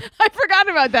 I forgot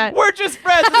about that. We're just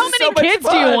friends. This How is many so much kids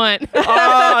do you fun. want?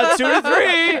 2 to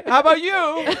 3. How about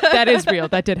you? That is real.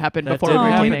 That did happen That before did we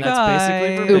were happen. dating. That's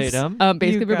basically Guys. verbatim.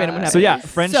 Basically You verbatim what guys. happened. So yeah,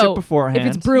 friendship So, beforehand.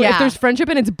 If it's brew, Yeah. if there's friendship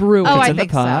and it's brewing. Oh, It's I in the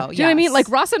think pot. so. Do you know what I mean? yes. Like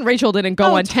Ross and Rachel didn't go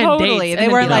Oh, on 10 totally. dates. They and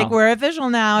then weren't be like, No. we're official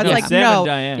now. It's Yeah. like, Sam no. and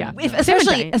Diane. Yeah. If, Sam and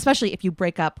especially Diane. especially if you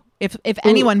break up, if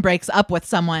anyone breaks up with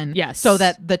someone, Yes. so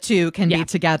that the two can Yeah. be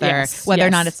together, Yes. whether or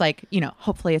not Yes. it's like,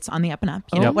 hopefully it's on the up and up,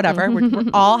 Oh. whatever.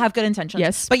 We all have good intentions.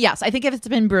 Yes. But yes, I think if it's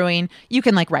been brewing, you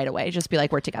can like right away just be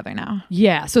like, we're together now.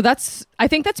 Yeah, so I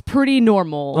think that's pretty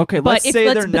normal. Okay, but let's if, say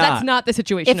let's, they're but that's not. not the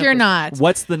situation. If of you're this- not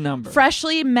What's the number?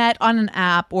 freshly met on an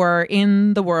app or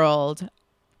in the world,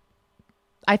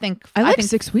 I think I like think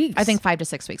 6 weeks. I think 5 to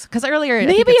 6 weeks because earlier I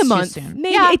think maybe it's a too month. soon.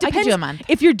 Maybe yeah, it depends. I could do a month.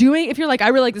 If you're like, I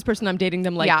really like this person, I'm dating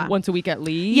them like Yeah. once a week at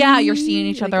least. Yeah, you're seeing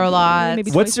each other a lot.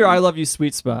 Maybe What's twice your a I week. love you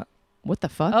sweet spot? What the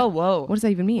fuck? Oh, whoa. What does that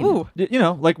even mean? Ooh.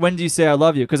 Like when do you say I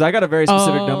love you? Because I got a very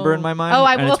specific Oh. number in my mind. Oh,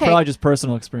 and it's okay. probably just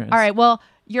personal experience. All right. Well,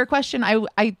 your question, I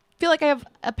feel like I have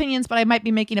opinions, but I might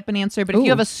be making up an answer. But if Ooh. you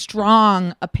have a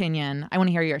strong opinion, I want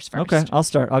to hear yours first. Okay, I'll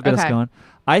start. I'll get us Okay. going.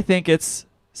 I think it's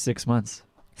 6 months.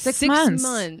 6 months.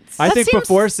 I That think seems-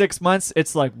 before 6 months,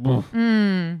 it's like, I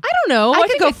don't know. I could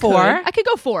think go it 4. I could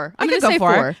go 4. I'm I could gonna go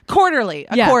say 4. Quarterly.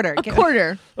 A Yeah, quarter. A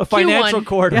quarter. a financial Q1.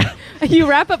 quarter. You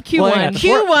wrap up Q1. Well, hang on.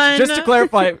 Q1. Just to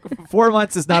clarify, 4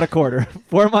 months is not a quarter.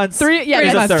 4 months Three. Yeah,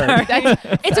 is a that's- third.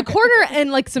 that's- it's a quarter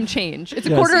and like some change. It's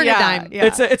a Yes. quarter and Yeah, a dime. yeah.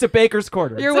 It's a baker's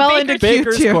quarter. You're It's well a into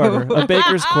baker's Q2. quarter. A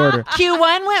baker's quarter.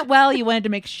 Q1 went well. You wanted to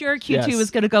make sure Q2 Yes. was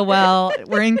going to go well.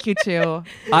 We're in Q2.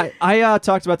 I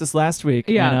talked about this last week,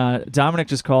 Yeah. and Dominic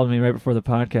just called me right before the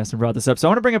podcast and brought this up. So I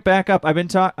want to bring it back up. I've been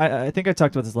I think I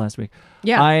talked about this last week.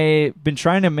 Yeah. I've been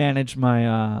trying to manage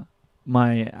my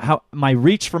my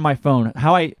reach for my phone,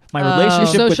 my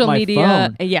relationship with social my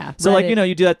media. phone. Yeah. So like Reddit.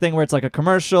 you do that thing where it's like a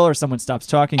commercial or someone stops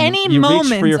talking. Any you reach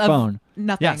moments for your of phone.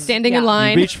 nothing. Yeah. Standing in Yeah.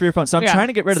 line. You reach for your phone. So I'm Yeah. trying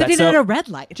to get rid of that. Sitting So, at a red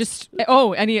light. Just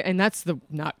and that's the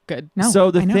not good. No,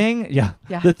 so the I know. thing, Yeah.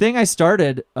 the thing I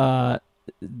started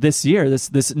this year,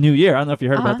 this new year. I don't know if you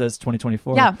heard Uh-huh. about this,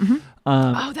 2024. Yeah. Mhm.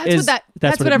 Oh, that's is- what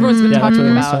everyone's been yeah, that's talking what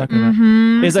everyone's about. talking about.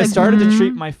 Mhm. Is I Like, started to mhm.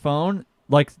 treat my phone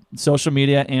like social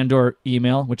media and or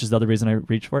email, which is the other reason I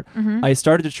reach for it. Mhm. I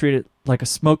started to treat it like a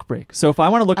smoke break. So if I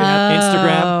want to look at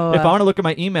Instagram, Oh. if I want to look at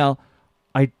my email,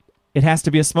 it has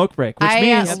to be a smoke break, which I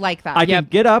means like that. I can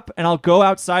get up and I'll go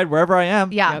outside wherever I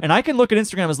am. Yeah. And I can look at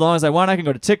Instagram as long as I want. I can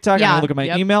go to TikTok. I Yeah. can look at my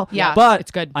Yep. email. Yeah. But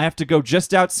It's good. I have to go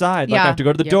just outside. Like Yeah. I have to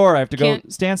go to the Yep. door. I have to go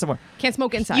Can't- stand somewhere. Can't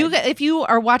smoke inside. If you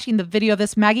are watching the video of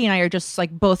this, Maggie and I are just like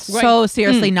both Right. so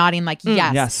seriously nodding, like,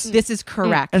 yes, Yes. this is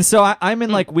correct. And so I'm in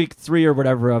like week 3 or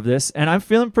whatever of this, and I'm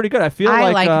feeling pretty good. I feel I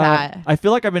like like that. I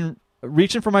feel like I've been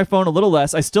reaching for my phone a little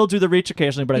less. I still do the reach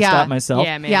occasionally, but I Yeah. stop myself.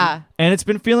 Yeah, man. Yeah. And it's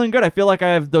been feeling good. I feel like I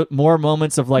have the more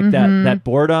moments of like that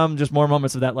boredom, just more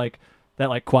moments of that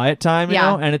quiet time, you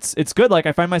Yeah. know? And it's good. Like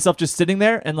I find myself just sitting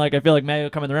there and like I feel like Maggie will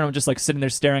come in the room and just like sitting there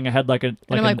staring ahead like I'm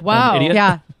like, wow. an idiot.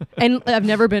 Yeah. And I've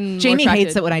never been. Jamie more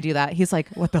hates attracted. it when I do that. He's like,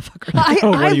 "What the fuck?" Are you Oh,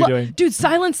 what are you doing? Dude,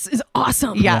 silence is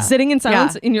awesome. Yeah. Sitting in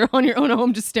silence Yeah. in your on your own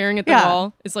home, just staring at the Yeah.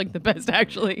 wall is like the best,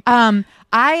 actually. I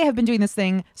have been doing this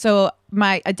thing. So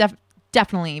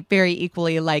definitely very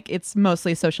equally like it's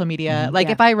mostly social media. Like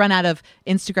Yeah. if I run out of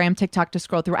Instagram, TikTok to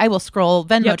scroll through, I will scroll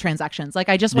Venmo Yep. transactions. Like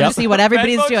I just want to see what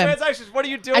everybody's Venmo doing. transactions, what are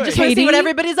you doing? I just want to see Katie? what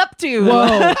everybody's up to.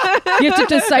 Whoa. You have to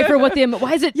decipher what the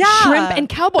why is it shrimp and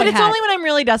cowboy But it's hat? only when I'm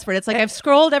really desperate. It's like I've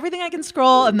scrolled everything I can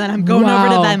scroll, and then I'm going over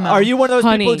to Wow. Venmo. Are you one of those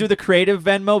Honey. people who do the creative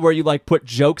Venmo where you like put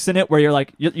jokes in it where you're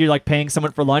like you're like paying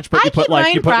someone for lunch, but I you put keep like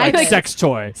mine you put like private. sex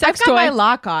toy. I've sex got toy? my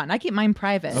lock on. I keep mine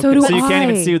private. So do So you can't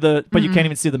even I. see but you can't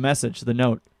even see the message, the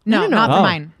note. No, not for Oh.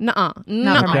 mine. Nuh-uh. Not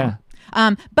Nuh-uh. for mine.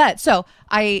 Okay. But so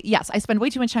I spend way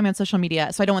too much time on social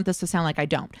media, so I don't want this to sound like I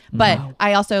don't. But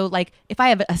I also like if I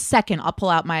have a second, I'll pull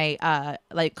out my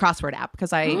like crossword app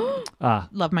because I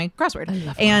love my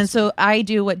crossword. And so I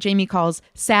do what Jamie calls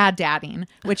sad dadding,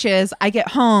 which is I get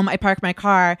home, I park my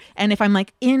car, and if I'm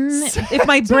like if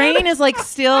my brain is like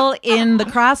still in the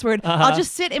crossword, I'll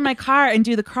just sit in my car and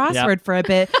do the crossword for a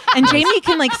bit. And Jamie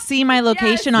can like see my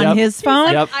location on Yep. his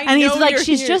phone, Yep. I and he's know like, you're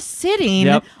she's here. just sitting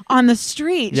Yep. on the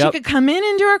street. Yep. She could come in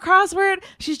and do her crossword.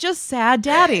 She's just sad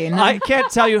dadding. I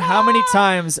can't tell you how many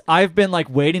times I've been like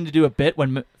waiting to do a bit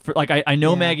when I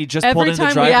know Maggie just pulled Every into the time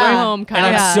we driveway go home, and Kyle.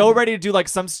 I'm Yeah. so ready to do like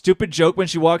some stupid joke when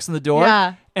she walks in the door.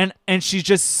 Yeah. And she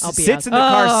just I'll be sits out. in the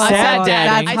car Oh, sad that's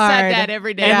dadding. I hard. said that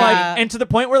every day. And Yeah. like, and to the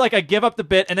point where like I give up the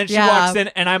bit, and then she Yeah. walks in,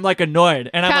 and I'm like annoyed,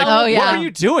 and I'm Kyle, like, oh, "What yeah. are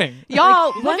you doing?"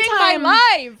 Y'all, living my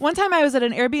life. One time I was at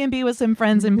an Airbnb with some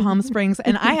friends in Palm Springs,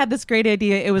 and I had this great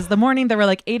idea. It was the morning. There were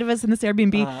like 8 of us in this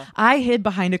Airbnb. I hid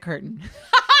behind a curtain.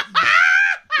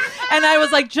 And I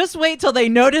was like, just wait till they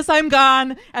notice I'm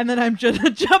gone, and then I'm just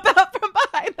jump out from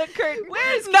behind the curtain.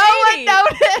 Where's no Katie? one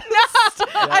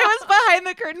noticed? I was behind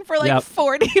the curtain for like Yep.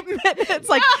 40 minutes.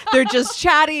 Like they're just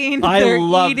chatting, I they're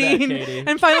love that, eating, Katie.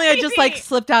 and finally I just like Katie.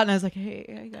 slipped out, and I was like,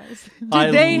 hey guys.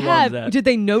 I love that. Did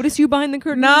they notice you behind the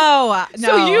curtain? No.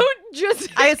 So you just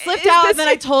I slipped is out, this- and then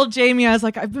I told Jamie, I was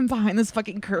like, I've been behind this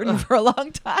fucking curtain for a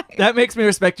long time. That makes me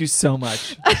respect you so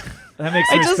much. That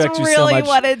makes me I just respect you so really much.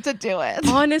 wanted to do it.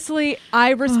 Honestly,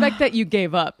 I respect that you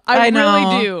gave up. I I know.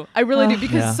 really do. I really do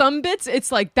because Yeah. some bits,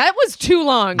 it's like that was too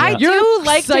long. I You're do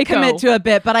like psycho. to commit to a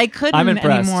bit, but I couldn't I'm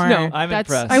impressed. anymore. No, I'm that's-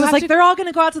 impressed. I You was have like, to- they're all going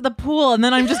to go out to the pool, and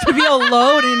then I'm just going to be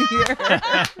alone in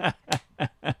here.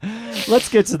 Let's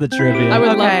get to the trivia. I would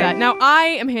love Okay. that. Now I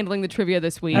am handling the trivia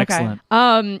this week. Excellent.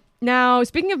 Now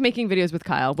speaking of making videos with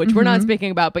Kyle, which we're not speaking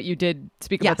about, but you did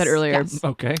speak about Yes, that earlier. yes.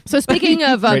 Okay. So speaking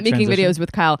of Great making transition. videos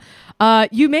with Kyle,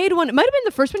 you made one. It might have been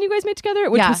the first one you guys made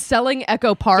together, which Yeah. was Selling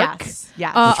Echo Park. Yes,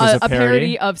 yes. Uh, Which was a a parody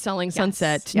parody. of Selling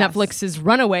Sunset, yes. Netflix's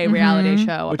runaway reality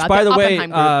show. Which, about by the way,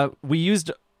 Oppenheim group. we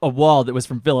used a wall that was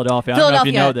from Philadelphia. I don't know if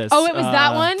you know Philadelphia. this. Oh, it was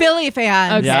that one? Philly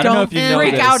fans, Okay. Yeah, I don't know if you know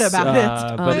freak this, out about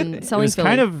it. But Selling it was Philly.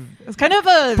 kind of It's kind of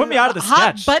a Put me out of the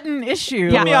hot sketch. button issue.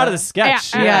 put me out of the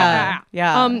sketch.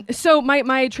 Yeah. So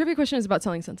my trivia question is about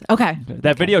Selling Sunset. Okay.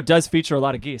 That video does feature a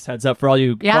lot of geese. Heads up for all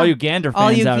you gander fans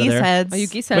All you out geese of there. heads. Oh, you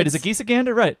geese Wait, heads. is it geese a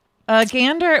gander? Right.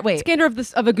 Gander. Wait. Gander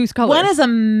of a goose color. One is a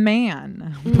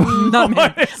man. Not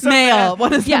man. is a Male. man?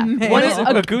 One is Yeah, a male. one is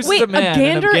A goose wait, is a man.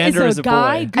 gander, and a gander is a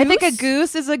guy. boy. I think a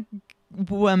goose? goose is a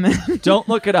woman. Don't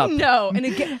look it up. No, and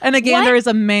a And a gander What? is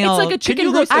a male. It's like a Can chicken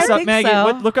you look rooster. this I up, think Maggie?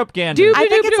 so. Look up gander. Dude, I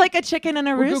think it's Doop-doop-doop. like a chicken and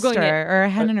a We're Googling rooster, it. or a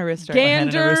hen and a rooster.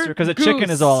 Gander, Because a chicken goose.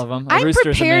 is all of them. A I'm rooster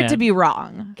is a prepared man. to be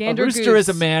wrong. Gander a rooster goose. is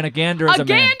a man. A gander is A a man.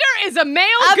 gander is a male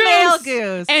A goose. male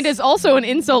goose. And is also an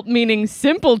insult meaning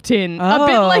simpleton. A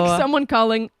bit Oh. like someone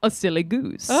calling a silly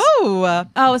goose.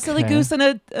 a silly Okay. goose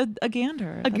and a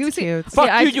gander. A That's goosey- cute. Fuck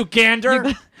Yeah, you, you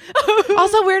gander.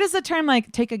 Also, where does the term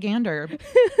like "take a gander"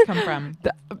 come from?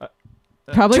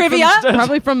 Probably Trivia?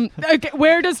 Probably from. Okay,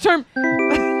 where does term?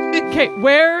 Okay,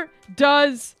 where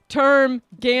does term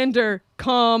gander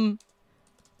come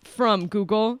from?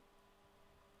 Google.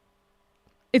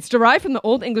 It's derived from the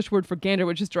Old English word for gander,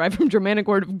 which is derived from Germanic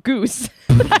word of goose.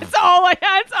 That's all I.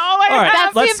 That's all I. All right, have.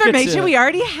 That's the let's get information to- we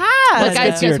already had. Look,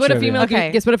 guys, to your guess what a trivia. female.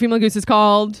 Okay. Guess what a female goose is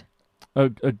called.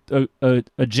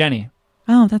 A Jenny.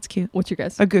 Oh, that's cute. What's your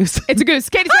guess? A goose. It's a goose.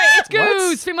 Katie's right. It's What?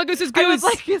 goose. Female goose is goose. I was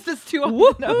like, is this too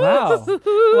Woo. Wow.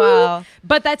 Wow.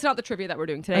 But that's not the trivia that we're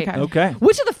doing today. Okay. Okay.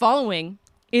 Which of the following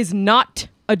is not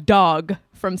a dog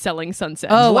from Selling Sunset?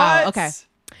 Oh, wow. What? Okay.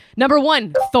 Number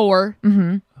 1, Thor.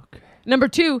 Mm-hmm. Okay. Number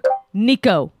 2,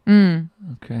 Nico.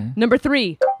 Okay. Number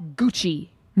 3, Gucci.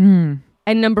 And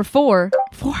number 4,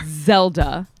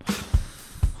 Zelda.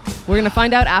 We're going to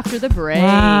find out after the break.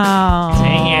 Wow.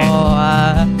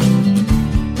 Dang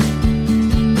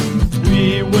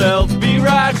We will be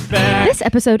right back. This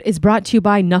episode is brought to you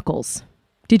by Knuckles.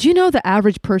 Did you know the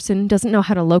average person doesn't know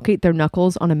how to locate their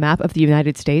knuckles on a map of the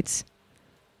United States?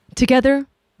 Together,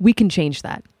 we can change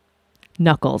that.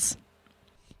 Knuckles.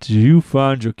 Do you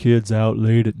find your kids out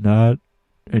late at night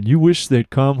and you wish they'd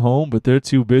come home, but they're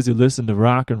too busy listening to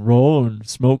rock and roll and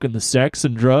smoking the sex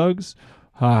and drugs?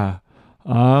 Hi,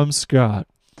 I'm Scott,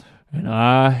 and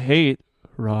I hate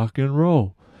rock and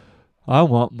roll. I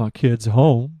want my kids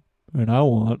home, and I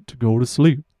want to go to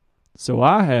sleep. So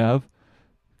I have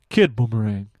Kid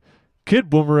Boomerang. Kid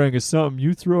Boomerang is something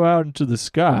you throw out into the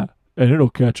sky, and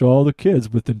it'll catch all the kids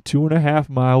within 2.5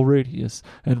 mile radius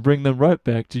and bring them right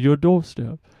back to your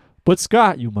doorstep. But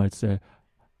Scott, you might say,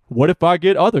 what if I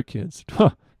get other kids?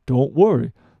 Don't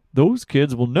worry. Those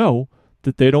kids will know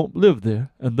that they don't live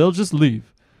there, and they'll just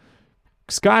leave.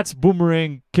 Scott's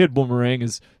Boomerang, Kid Boomerang,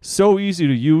 is so easy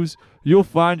to use, you'll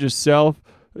find yourself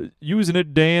using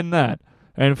it day and night.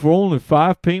 And for only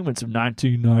 5 payments of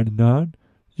 $19.99,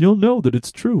 you'll know that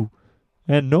it's true.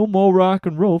 And no more rock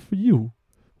and roll for you.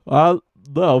 I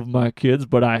love my kids,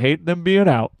 but I hate them being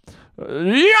out.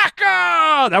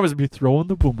 Yaka! That was me throwing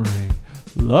the boomerang.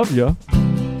 Love ya.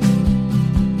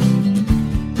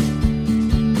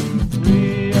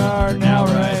 We are now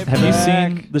right. Have you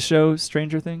seen the show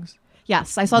Stranger Things?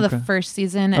 Yes, I saw Okay. the first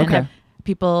season, and Okay.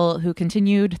 people who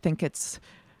continued think it's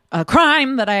a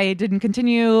crime that I didn't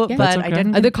continue, Yeah. but That's I okay.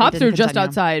 didn't. The cops I didn't are just continue.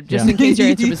 outside, just Yeah. in case your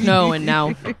answer was no, and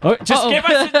now. Oh,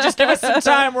 just give us some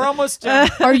time. We're almost done.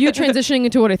 Are you transitioning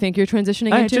into what I think you're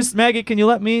transitioning into? Just Maggie, can you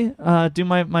let me do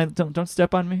my don't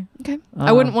step on me? Okay.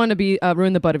 I wouldn't want to be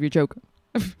ruin the butt of your joke.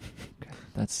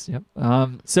 That's yep.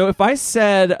 So if I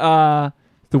said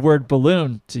the word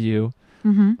balloon to you,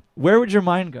 where would your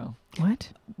mind go? What?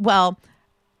 Well,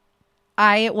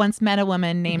 I once met a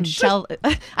woman named Shelley.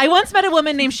 I once met a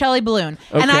woman named Shelley Balloon,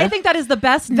 and Okay. I think that is the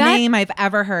best That name I've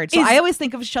ever heard. So is- I always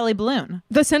think of Shelley Balloon.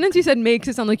 The sentence you said makes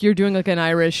it sound like you're doing like an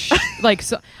Irish, like.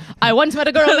 So, I once met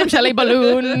a girl named Shelley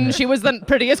Balloon. She was the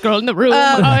prettiest girl in the room.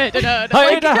 Hide,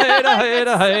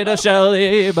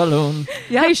 Shelley balloon.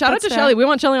 Yeah, Hey, shout out to that's Shelley. We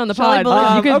want Shelley on the Shelley pod.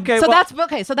 Balloon. You can- Okay, So well, that's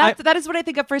okay. So that is what I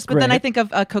think of first, but then Great. I think of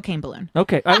a cocaine balloon.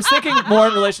 okay. I was thinking more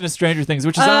in relation to Stranger Things,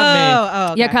 which is on me.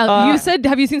 Oh, okay. Yeah, Kyle, you said,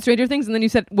 have you seen Stranger Things? And then you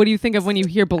said, what do you think of when you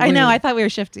hear balloon? I know. I thought we were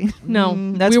shifting. No,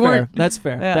 That's we fair. weren't. That's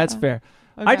fair. Yeah. That's fair.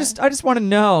 I Okay. just want to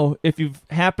know if you've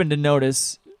happened to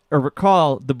notice or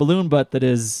recall the balloon butt that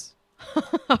is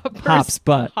Hop's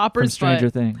butt from Hopper's Stranger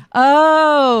butt. Things.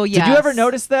 Oh, yes. Did you ever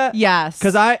notice that? Yes.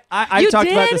 Because I You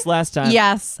talked about did? this last time.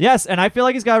 Yes. Yes, and I feel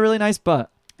like he's got a really nice butt.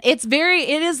 It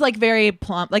is like very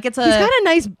plump. Like it's a. He's got a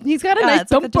nice nice it's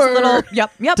like dumper. just a little.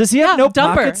 Yep. Does he have no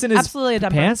dumper. pockets in his Absolutely a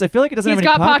dumper. pants? I feel like he doesn't He's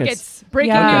have got any pockets.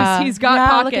 Breaking Yeah. news. He's got Yeah, look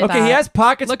pockets. at Okay, he that. has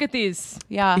pockets. Look at these.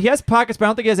 Yeah. He has pockets, but I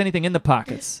don't think he has anything in the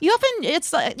pockets. You often,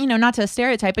 it's not to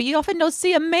stereotype, but you often don't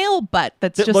see a male butt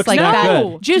that's That just looks like that that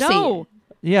good. juicy. No.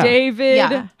 Yeah. David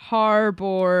Yeah.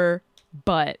 Harbour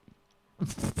butt.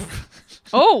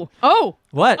 Oh.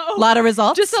 What? A lot of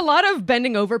results. Just a lot of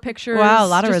bending over pictures. Wow, a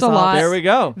lot of Just results. A lot. There we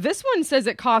go. This one says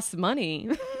it costs money.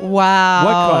 wow.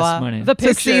 What costs money? The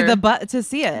to see picture. the butt to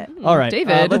see it? All right,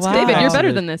 David. let's Wow. get David, back you're to better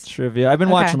the than this. Trivia. I've been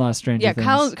Okay. watching a lot of Stranger Yeah,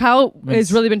 Things. Kyle It's-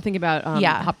 has really been thinking about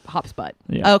Yeah. Hop's butt.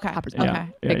 Yeah. Okay. Hopper's Okay.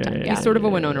 butt. Big time. yeah, He's sort of a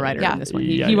Winona Ryder Yeah. in this one. Yeah,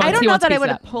 He yeah. wants, I don't he know wants that I piece would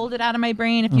of have that. pulled it out of my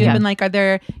brain if you Yeah. had been like, are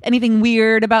there anything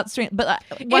weird about strange? But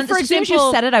once for as soon as you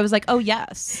example- said it, I was like, oh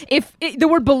yes. If the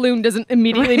word balloon doesn't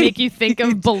immediately make you think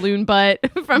of balloon butt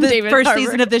from The David first Harbour.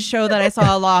 season of this show that I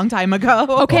saw a long time ago.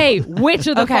 Okay, which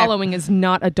of the Okay. following is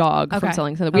not a dog from Okay.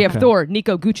 Selling Sunset? We have Okay. Thor,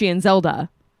 Nico, Gucci, and Zelda.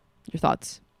 Your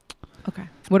thoughts? Okay.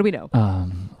 What do we know?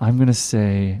 I'm gonna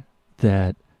say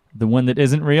that the one that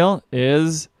isn't real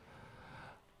is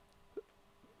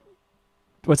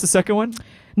what's the second one?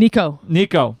 Nico.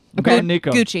 Nico. I'm Okay. going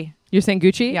Nico. Gucci. You're saying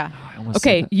Gucci? Yeah. I almost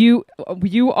Okay, said you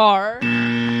are.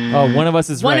 that. Oh, one of us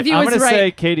is One right. of you I'm is gonna right.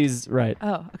 say Katie's right.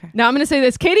 Oh, okay. Now I'm going to say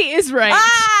this. Katie is right.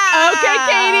 Ah!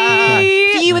 Okay,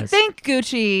 Katie. You would Nice. think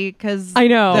Gucci because I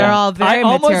know. they're all very I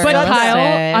almost But said Kyle,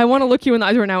 that. I want to look you in the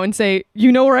eyes right now and say,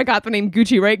 you know where I got the name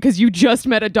Gucci, right? Because you just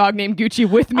met a dog named Gucci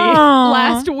with me Aw.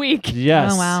 last week.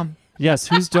 Yes. Oh, wow. Yes.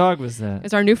 Whose dog was that?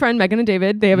 It's our new friend Megan and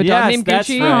David. They have a yes, dog named that's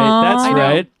Gucci. right. Aw. That's I know.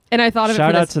 right. And I thought of it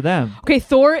Shout for out this. to them. Okay,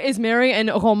 Thor is Mary and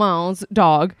Romain's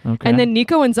dog. Okay. And then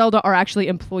Nico and Zelda are actually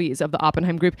employees of the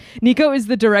Oppenheim Group. Nico is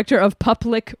the director of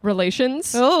public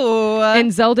relations. Oh,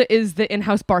 And Zelda is the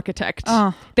in-house barchitect.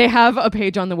 Oh. They have a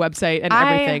page on the website and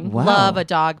everything. Wow. love a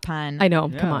dog pun. I know.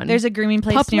 Yeah. Come on. There's a grooming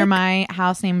place Public- near my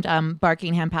house named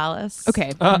Buckingham Palace.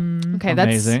 okay. Okay.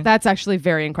 Amazing. That's actually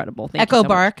very incredible. Thank you Echo so much.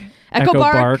 Bark. Echo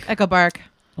Bark. Echo Bark.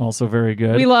 Also very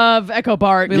good. We love Echo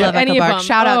Bark. We love Any Echo of Bark. them.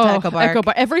 Shout out to Oh, Echo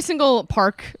Bark. Every single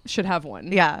park should have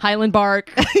one. Yeah. Highland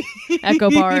Bark, Echo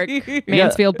Bark,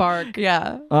 Mansfield Bark,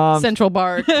 Yeah. Central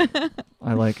Bark.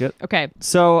 I like it. Okay.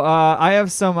 So I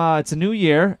have some. It's a new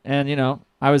year, and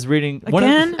I was reading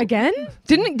Again? Again?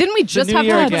 Didn't we just new have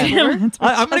year that again. before?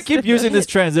 I'm going to keep using this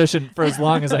transition for as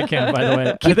long as I can. By the way,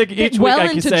 I Keep think it each well week I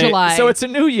can into say. July. So it's a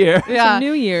new year, Yeah.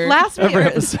 New Year. Last week. Every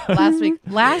episode.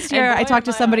 Last year, And boy, I talked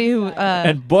to are my somebody who. arms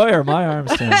and boy, are my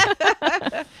arms tender.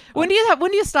 When do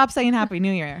you stop saying Happy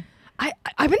New Year?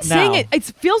 I've been saying Now. it. It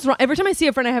feels wrong. Every time I see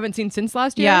a friend I haven't seen since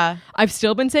last year, Yeah. I've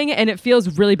still been saying it, and it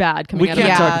feels really bad coming We out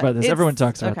can't of my talk about this. it's- Everyone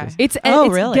talks about okay. this. It's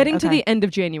Really? getting to Okay. the end of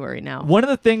January now. One of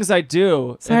the things I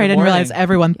do. Sorry, I in the didn't realize morning-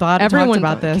 everyone talked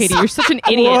about this. Katie, you're such an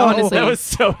idiot. Whoa, honestly, that was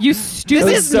so. you This stupid.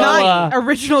 was is so, not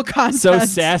original content. so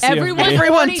sassy. of Everyone, me.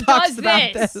 Everyone already talks does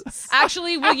about this. this.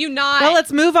 Actually, will you not? Well,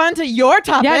 let's move on to your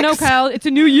topics. yeah, no, Kyle. It's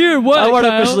a new year. What? I want to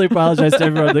Kyle? officially apologize to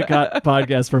everyone on the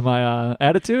podcast for my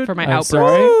attitude. For my I'm outburst.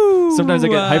 sorry. Ooh, Sometimes I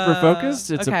get hyper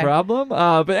focused. It's okay. a problem.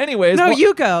 But anyways, No, well-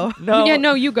 you go. No. Yeah,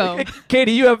 no, you go.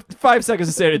 Katie, you have 5 seconds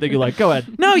to say anything you like. Go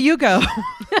ahead. No, you go.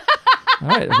 All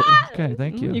right. Okay.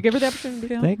 Thank you. You give her the opportunity.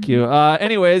 Thank you.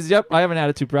 Anyways, yep, I have an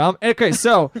attitude problem. Okay,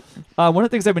 so one of the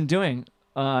things I've been doing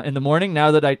in the morning,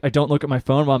 now that I don't look at my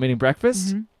phone while I'm eating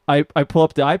breakfast, I pull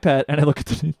up the iPad and I look at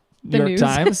the New York news.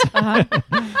 Times.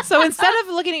 So instead of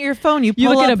looking at your phone, you You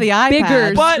pull look at up a the iPad.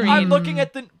 bigger But screen. I'm looking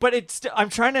at I'm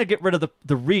trying to get rid of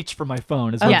the reach from my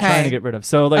phone is what Yes. I'm trying to get rid of.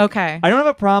 So like Okay. I don't have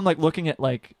a problem like looking at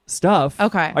like stuff.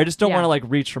 Okay. I just don't Yeah. want to like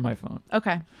reach for my phone.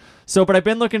 Okay. So but I've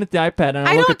been looking at the iPad and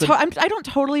I look at the I don't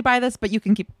totally buy this, but you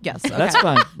can keep. Yes. Okay. That's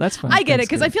fine. That's fine. I get it That's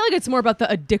because good. I feel like it's more about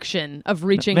the addiction of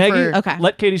reaching Maggie, for. Okay.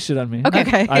 let Katie shit on me. Okay.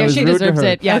 Okay. I Yeah, was she rude to deserves her.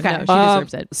 it. Yeah, Okay. no, she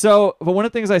deserves it. So, but one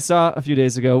of the things I saw a few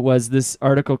days ago was this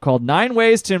article called 9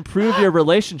 Ways to Improve Your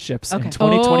Relationships Okay. in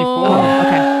 2024. Oh,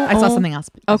 okay. I saw Oh. something else.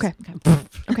 Okay.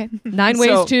 Okay. 9 So-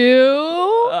 ways to.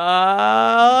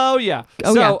 Oh, yeah.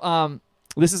 Oh, so,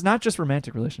 this is not just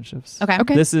romantic relationships. Okay.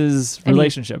 Okay. This is Any-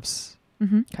 relationships.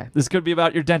 Mhm. Okay. This could be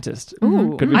about your dentist.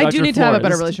 Ooh, Could be I about do your need to have a better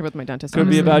florist. relationship with my dentist. Could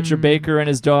be honestly. about your baker and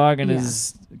his dog and Yeah.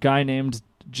 his guy named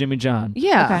Jimmy John.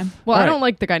 Yeah. Okay. Well, All I right. don't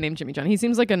like the guy named Jimmy John. He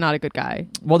seems like not a good guy.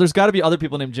 Well, there's got to be other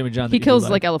people named Jimmy John. that He you do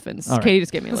kills like elephants. All right. Katie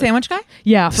just gave me a The list. sandwich guy?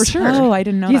 Yeah, for sure. Oh, I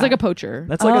didn't know. He's that. like a poacher.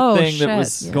 That's like Oh, a thing shit. that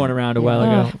was Yeah. going around a while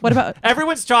Yeah. ago. What about?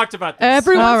 Everyone's talked about this.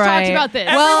 Everyone's All talked right. about this.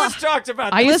 Everyone's talked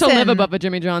about I this. used to live Listen, above a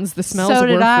Jimmy John's. The smells so were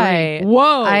did free. I.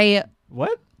 Whoa. I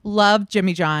What? love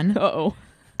Jimmy John. Uh-oh.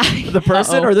 The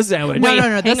person Uh-oh. or the sandwich? No, the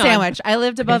hang on. sandwich. I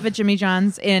lived above a Jimmy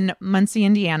John's in Muncie,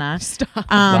 Indiana. Stop.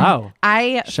 Wow.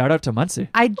 I Shout out to Muncie.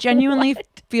 genuinely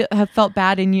have felt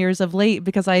bad in years of late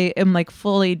because I am like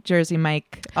fully Jersey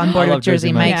Mike on board I with love Jersey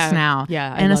Jersey Mike's. Mike's Yeah. now.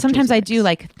 Yeah, I and love sometimes Jersey I do Mike's.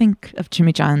 like think of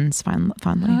Jimmy John's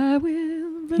fondly I will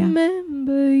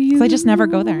remember you. because I just never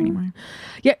go there anymore.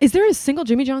 Yeah, is there a single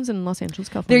Jimmy John's in Los Angeles,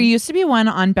 There California? used to be one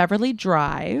on Beverly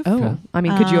Drive. Oh, Okay. I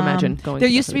mean, could you imagine going? There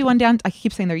used to be one down. I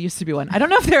keep saying there used to be one. I don't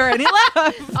know if there are any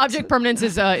left. Object permanence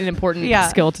is an important Yeah.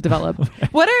 skill to develop.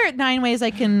 What are 9 ways I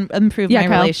can improve Yeah, my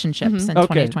Kyle. relationships in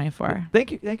Okay. 2024?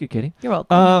 Thank you, Katie. You're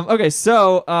welcome. Okay,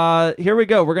 so here we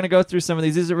go. We're gonna go through some of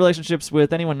these. These are relationships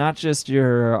with anyone, not just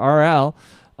your RL.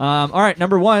 All right,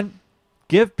 number 1.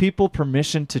 Give people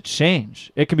permission to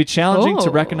change. It can be challenging to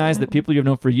Oh. recognize that people you've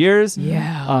known for years,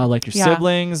 Yeah. like your Yeah.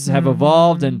 siblings, have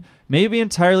evolved and maybe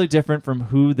entirely different from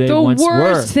who they The once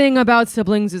worst were. thing about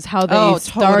siblings is how they Oh,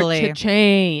 start totally. to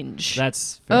change.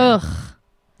 That's fair. Ugh.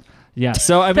 Yeah.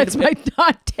 So I mean, That's my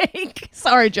hot take.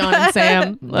 Sorry, John and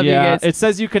Sam. Love you yeah. guys. It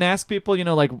says you can ask people,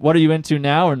 like, what are you into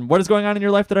now, and what is going on in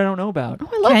your life that I don't know about. Oh,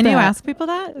 I love Can you that. ask people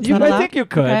that? Is You- that I allowed? think you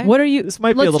could. Okay. What are you? This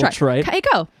might be a Let's little try. trite. Hey,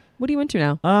 go. What are you into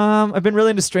now? I've been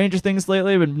really into Stranger Things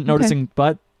lately. I've been noticing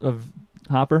butt of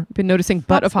Hopper. Been noticing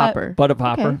butt of Hop's butt. Hopper. Butt of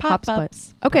Hopper. Okay. Hop's butt.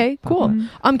 Pop-ups. Okay, cool.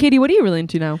 Mm-hmm. Katie, what are you really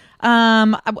into now?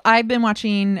 I've been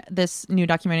watching this new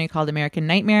documentary called American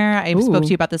Nightmare. I Ooh. spoke to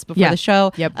you about this before Yeah. the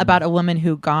show. Yep. About a woman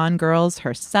who gone girls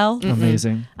herself.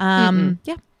 Amazing. Yeah. pretty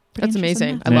That's interesting.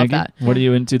 amazing. I love Maggie, that. What are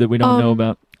you into that we don't know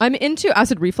about? I'm into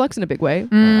acid reflux in a big way.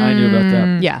 I knew about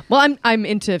that. Yeah. Well, I'm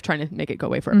into trying to make it go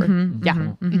away forever.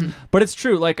 Yeah. But it's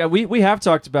true. Like we have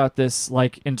talked about this,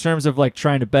 like in terms of like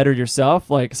trying to better yourself.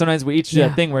 Like sometimes we each do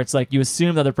that thing where it's like you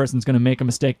assume the other person's going to make a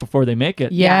mistake before they make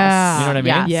it. Yeah. You know what I mean?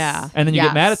 Yes. Yeah. And then you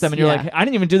get mad at them and you're Yeah. like, I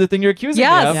didn't even do the thing you're accusing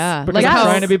Yes. me of Yeah. because Like I'm how-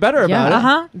 trying to be better Yeah.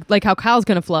 about it. Like how Kyle's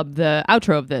gonna flub the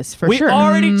outro of this for We sure.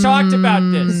 already talked about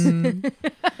this.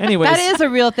 Anyways, That is a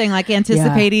real thing, like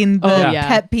anticipating the Oh, yeah.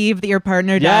 pet peeve that your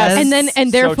partner Yes. does.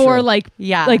 and So therefore true. like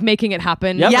Yeah. like making it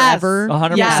happen Yep. Yes. forever.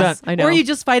 100%. Yes. I know. Or you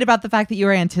just fight about the fact that you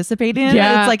were anticipating it.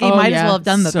 Yeah. It's like you Oh, might yeah. as well have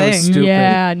done the So thing. stupid.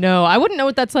 Yeah, no, I wouldn't know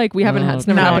what that's like. We haven't had. It's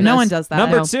never No, happened no to one us. does that.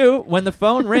 Number No. 2, when the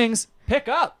phone rings, pick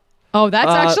up. Oh, that's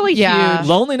actually yeah. huge.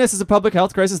 Loneliness is a public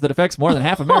health crisis that affects more than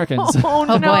half Americans. Oh,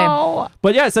 Oh, no.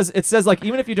 But yeah, it says like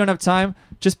even if you don't have time,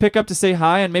 just pick up to say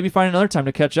hi and maybe find another time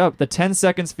to catch up. The 10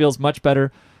 seconds feels much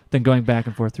better than going back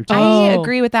and forth through text. I Oh.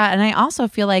 agree with that, and I also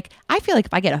feel like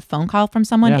if I get a phone call from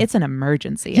someone, Yeah. it's an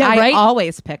emergency. Yeah, I right?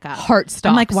 always pick up. Heart stops.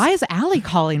 I'm like, why is Allie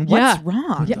calling? What's Yeah.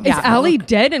 wrong? Yeah. Is Allie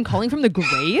dead and calling from the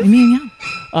grave? I mean,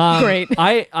 Great.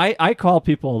 I call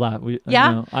people a lot.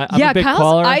 Yeah? I'm yeah, a big Kyle's,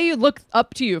 caller. I look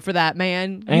up to you for that,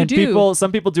 man. and you do.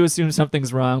 some people do assume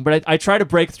something's wrong, but I try to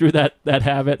break through that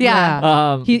habit.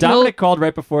 Yeah. Dominic called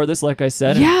right before this, like I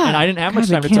said, Yeah. and I didn't have God, much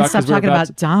we time to can't talk stop because we're talking about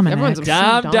about Dominic. Everyone's a-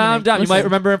 Dom. You might Listen.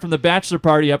 remember him from the bachelor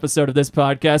party episode of this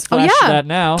podcast. Flash yeah. to that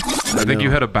now, I think you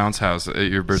had a bounce house at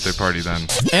your birthday party then.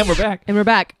 and we're back. And we're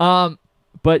back.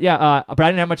 But yeah, but I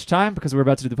didn't have much time because we were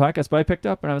about to do the podcast. But I picked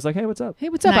up and I was like, "Hey, what's up? Hey,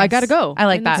 what's up? I Nice. gotta go. I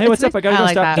like And that. Hey, what's up? I gotta I go.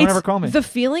 like Stop. that. Don't It's ever call me." The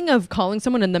feeling of calling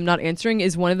someone and them not answering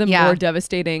is one of the Yeah. more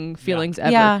devastating feelings ever.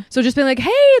 Yeah. So just being like,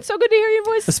 hey, it's so good to hear your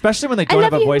voice. Especially when they don't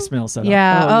have a love you. voicemail set up.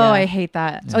 Yeah. Oh, Oh, yeah. I hate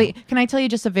that. Oh, wait, can I tell you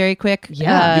just a very quick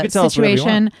Yeah. You can tell us whatever you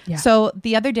situation? want. Yeah. So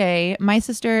the other day, my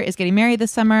sister is getting married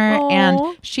this summer, Aw.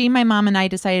 and my mom and I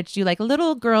decided to do like a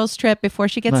little girls trip before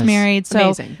she gets Nice. married. So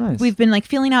Amazing. Nice. we've been like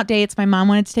feeling out dates. My mom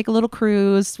wanted to take a little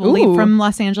cruise. We'll leave Ooh. from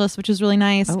Los Angeles, which is really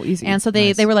nice. Oh, easy. And so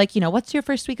they were like, what's your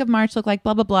first week of March look like?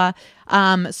 Blah blah blah.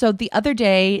 So the other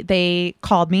day they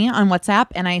called me on WhatsApp,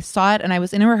 and I saw it, and I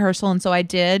was in a rehearsal, and so I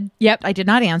did. Yep. I did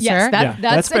not answer. Yes, Yeah, that's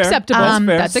that's fair. acceptable. That's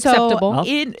fair. That's So acceptable. Well,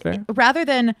 it, fair. rather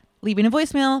than leaving a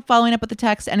voicemail, following up with a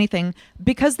text, anything,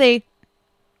 because they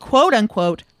quote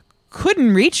unquote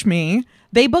couldn't reach me,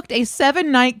 they booked a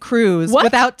 7-night cruise What?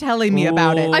 without telling me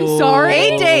about it. I'm sorry?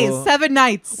 8 days, 7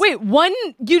 nights. Wait,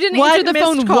 you didn't One answer the missed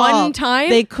phone call. one time?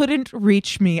 They couldn't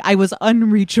reach me. I was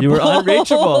unreachable. You were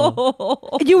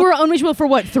unreachable. You were unreachable for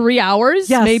what, 3 hours?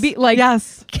 Yes. Maybe? Like,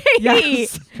 yes. Katie,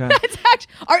 Yes. Okay. that's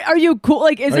actually, are you cool?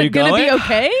 Like, is Are you it going to be going?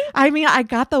 okay? I mean, I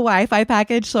got the Wi-Fi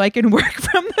package so I can work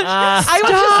from the. I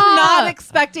was just Stop. not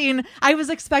expecting. I was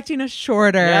expecting a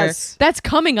shorter. Yes. That's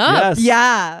coming up. Yes.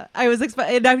 Yeah, I was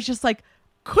expecting. And I was just like,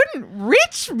 couldn't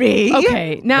reach me.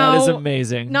 Okay, now That is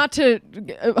amazing. not to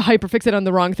hyperfixate on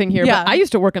the wrong thing here, Yeah. but I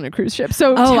used to work on a cruise ship.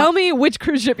 So Oh. tell me which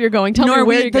cruise ship you're going. Tell me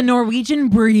where you're the going. Norwegian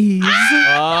breeze.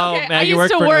 Oh, Okay, I Maggie used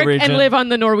worked to for work Norwegian. and live on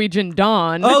the Norwegian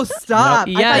Dawn. Oh, stop!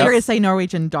 Yep. I thought Yes. you were going to say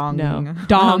Norwegian dong. No,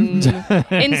 Dong.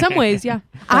 In some ways, yeah.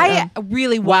 I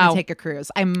really want Wow. to take a cruise.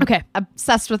 I'm Okay.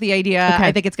 obsessed with the idea. Okay.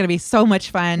 I think it's going to be so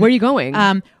much fun. Where are you going?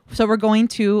 So we're going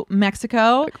to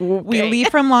Mexico. We Okay. leave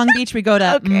from Long Beach. We go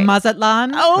to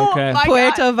Mazatlan. oh Okay. my God.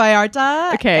 Puerto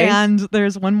Vallarta. Okay. And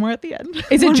there's one more at the end.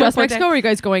 Is it One more just port Mexico, day. or are you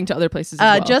guys going to other places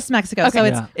as well? Just Mexico. Okay. So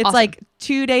Yeah. it's Awesome. like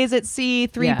 2 days at sea,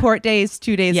 3 Yeah. port days,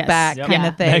 2 days Yes. back Yep. kind Yeah.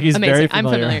 of thing. Maggie's Amazing. very I'm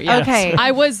familiar. familiar. Yeah. Okay.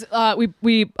 I was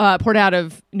we poured out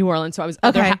of New Orleans, so I was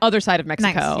Okay. other side of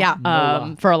Mexico. Nice, yeah.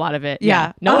 Nola. For a lot of it.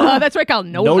 Yeah. Nola, that's right, Cal.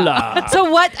 Nola.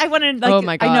 So what I want to like, Oh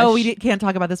my I know gosh. we can't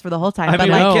talk about this for the whole time, I but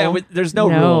mean, like No. we can't. There's no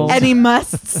No. rules. any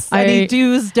musts, I- any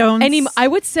do's, don'ts. I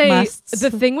would say musts. the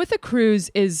thing with a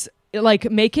cruise is like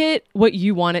make it what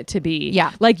you want it to be. Yeah.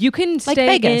 Like you can stay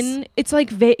Vegas. in. It's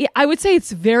like I would say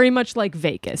it's very much like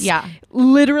Vegas. Yeah.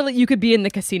 Literally, you could be in the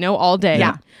casino all day.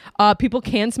 Yeah. People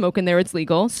can smoke in there. It's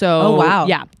legal. So Oh, wow.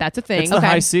 Yeah, that's a thing. It's the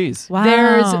high seas. Wow.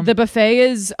 There's the buffet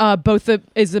is both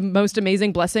is the most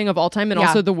amazing blessing of all time and Yeah.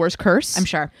 also the worst curse. I'm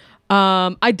sure.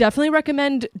 I definitely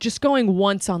recommend just going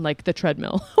once on like the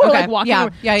treadmill or Okay. like walking Yeah.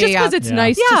 around, Yeah, yeah, just yeah. because it's Yeah.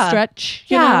 nice to Yeah. stretch.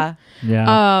 you know? Yeah.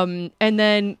 Yeah. And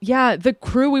then the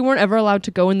crew, we weren't ever allowed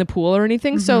to go in the pool or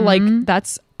anything. So like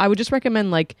I would just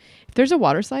recommend like if there's a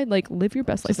water slide, like live your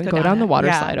best life Just and go go down down the it. water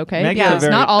Yeah. slide. Okay, Maggie had a because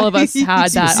very not all of us had that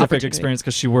Specific opportunity. experience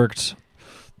because she worked.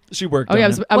 She worked. Oh yeah,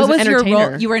 on I was What an was your entertainer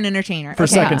role? You were an entertainer. for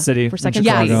Okay. Second City for in Second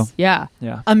Yes. Chicago. City. Yeah.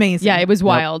 Yeah. Amazing. Yeah, it was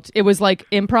wild. It was like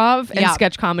improv and Yeah.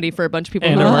 sketch comedy for a bunch of people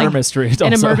And who a were murder like mystery. and a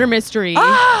also. murder mystery.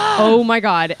 Oh my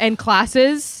god! And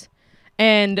classes,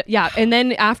 and yeah, and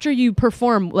then after you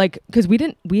perform, like because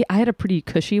I had a pretty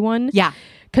cushy one. Yeah.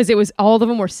 because it was all of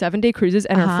them were 7-day cruises,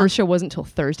 and our Uh-huh. first show wasn't until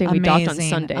Thursday. And we docked on Amazing,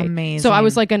 Sunday. amazing. So I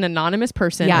was like an anonymous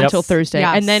person Yes. until Yep. Thursday,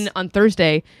 Yes. and then on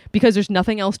Thursday, because there's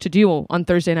nothing else to do on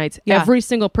Thursday nights, Yeah. every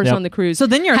single person Yep. on the cruise. So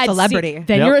then you're a had celebrity.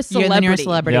 then Yep. you're a You're- celebrity. then you're a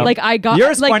celebrity. Yep. Like I got. You're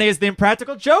as like, funny as the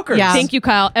Impractical Jokers. Yeah. Thank you,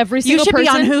 Kyle. Every You single should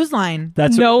person. be on Who's Line.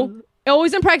 That's No,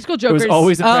 always Impractical It Jokers. was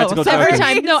always Impractical sorry. Jokers.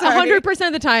 every time. No, Sorry. 100%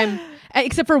 of the time.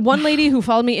 Except for one lady who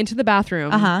followed me into the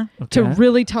bathroom Uh-huh. to Okay.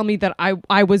 really tell me that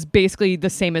I was basically the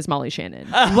same as Molly Shannon.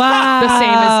 Wow. The same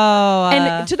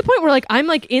as and to the point where like I'm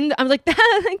like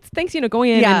thanks,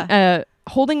 going in Yeah. and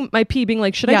holding my pee, being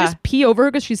like, should I Yeah. just pee over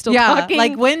her because she's still yeah, talking?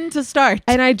 like when to start.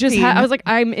 and I just Pee. I was like,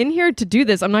 I'm in here to do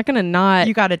this. I'm not gonna not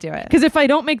You got to do it. because if I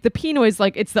don't make the pee noise,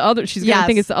 like it's the other. She's gonna Yes.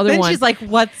 think it's the other then one. she's like,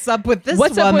 "What's up with this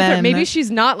What's woman?" up with her? Maybe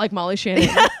she's not like Molly Shannon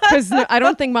because I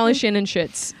don't think Molly Shannon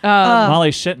shits.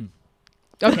 Molly Shitten.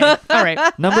 Okay, all right.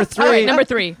 Number 3. All right, number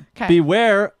 3. Okay.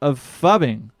 Beware of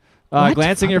fubbing. What?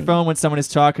 Glancing at your phone when someone is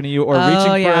talking to you or Oh,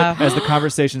 reaching yeah. for it as the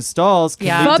conversation stalls can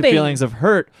Yeah. lead to Fubbing. feelings of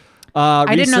hurt. didn't know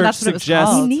Research that's what it was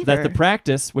suggests called. Me that neither. the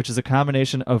practice, which is a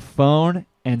combination of phone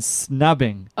and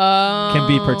snubbing, can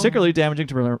be particularly damaging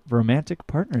to romantic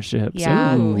partnerships.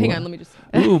 Yeah. Ooh. Hang on, let me just.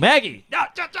 Ooh, Maggie. No,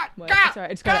 What?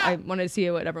 Sorry, I wanted to see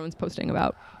what everyone's posting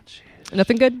about.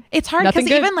 Nothing good. It's hard Nothing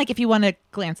because good? even like if you want to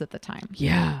glance at the time.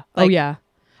 Yeah. Like- Oh yeah.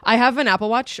 I have an Apple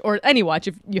Watch or any watch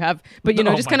if you have, but Oh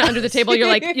just my kind of under the table. You're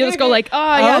like, you just go like,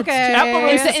 oh yeah, Okay. Apple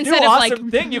released this Instead new of, like-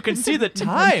 awesome thing. You can see the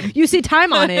time. you see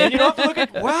time on it. You don't have to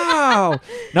look at. Wow.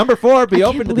 Number 4, be I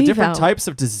open can't to the believe different how- types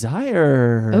of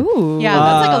desire. Ooh. Yeah,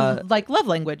 that's Uh, like love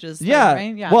languages. thing, Yeah.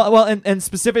 right? Yeah. Well, and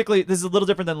specifically, this is a little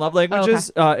different than love languages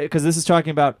because this is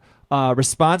talking about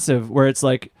responsive, where it's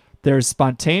like there's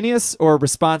spontaneous or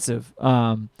responsive.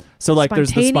 So like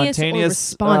there's the Spontaneous or spontaneous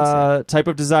responsive. type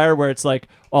of desire where it's like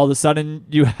all of a sudden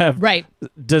you have Right.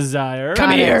 desire.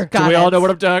 Come here. Do Got we all it. know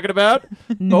what I'm talking about?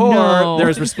 No. Or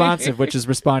there's responsive, which is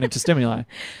responding to stimuli.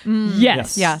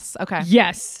 Yes. yes. Okay.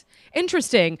 Yes.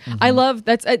 Interesting. I love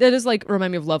that is like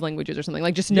remind me of love languages or something.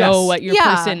 Like just know Yes. what your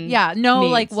yeah. person Yeah. No,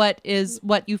 needs. like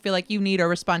what you feel like you need or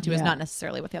respond to is Yeah. not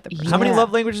necessarily what the other person. How many Yeah.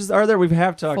 love languages are there? We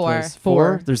have talked Four. about this.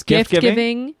 4. There's gift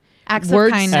giving, Acts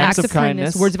words, of kindness. acts of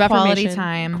kindness, words of quality affirmation.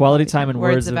 time. quality time, and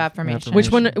Words of affirmation.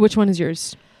 Which one is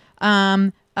yours?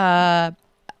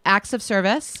 Acts of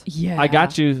service. Yeah. I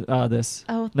got you this.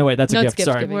 Oh. No, wait, that's No, a it's gift.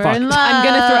 Sorry. gift-giving. We're Fuck. in love.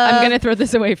 I'm gonna throw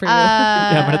this away for you.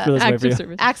 Yeah, I'm gonna throw this away Acts for of you.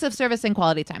 service. Acts of service and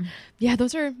quality time. Yeah,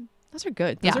 those are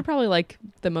good. Those Yeah. are probably like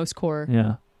the most core.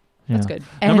 Yeah. That's Yeah. good.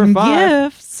 Number and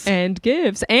 5. gifts. And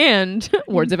gifts and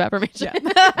words of affirmation.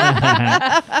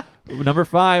 Number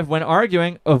 5, when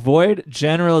arguing, avoid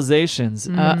generalizations.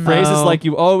 Mm. Phrases Oh. like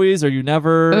you always or you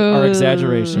never are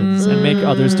exaggerations and make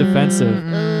others defensive.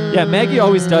 Yeah, Maggie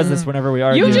always does this whenever we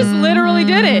argue. You just literally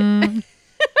did it.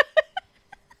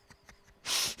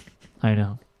 I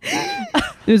know.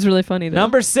 It was really funny though.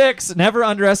 Number 6, never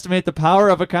underestimate the power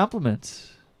of a compliment.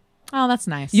 Oh, that's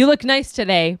nice. You look nice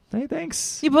today. Hey,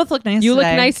 thanks. You both look nice. You look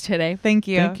today. nice today. Thank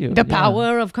you. Thank you. The Yeah.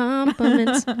 power of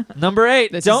compliments. Number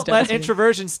 8, This is don't let devastating.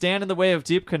 introversion stand in the way of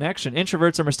deep connection.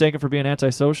 Introverts are mistaken for being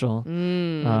antisocial,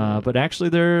 but actually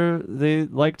they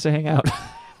like to hang out.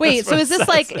 Wait, That's so what is it this says.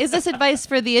 like is this advice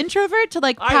for the introvert to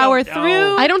like I power don't know.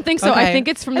 through? I don't think so. I Okay. think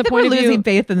it's from the I think point we're of losing view.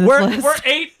 faith in this We're list.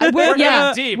 8. yeah,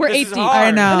 eight deep. we're This 8 is deep. hard.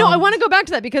 I know. No, I want to go back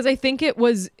to that because I think it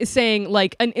was saying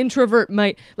like an introvert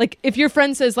might like if your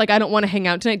friend says like I don't want to hang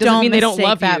out tonight doesn't Don't mean they don't mistake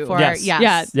love that you. for Yes. yes.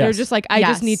 Yeah, they're Yes. just like I just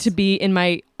Yes. need to be on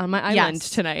my island Yes.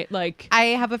 tonight. Like I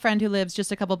have a friend who lives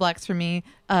just a couple blocks from me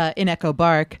in Echo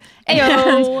Bark. Ayo.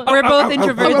 And we're both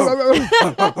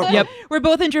introverts. Yep. We're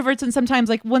both introverts, and sometimes,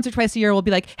 like once or twice a year, we'll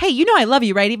be like, "Hey, you know I love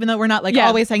you, right?" Even though we're not like Yeah.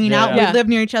 always hanging Yeah. out, Yeah. we live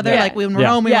near each other. Yeah. Like when we're Yeah.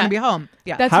 home, we Yeah. want to be home.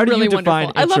 Yeah. That's How do really you define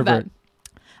wonderful. I love that.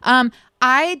 introvert?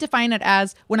 I define it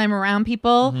as when I'm around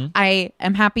people, I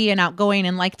am happy and outgoing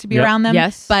and like to be Yep. around them.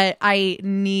 Yes. But I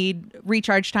need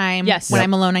recharge time. Yes. When Yep.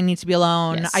 I'm alone, I need to be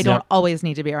alone. Yes. I don't Yep. always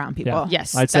need to be around people. Yeah.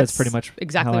 Yes, I'd say that's pretty much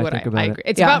exactly how I what think I about it. agree.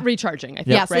 It's Yeah. about recharging. I think.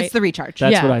 Yes, right? it's the recharge.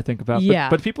 That's Yeah. what I think about. Yeah.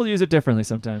 But people use it differently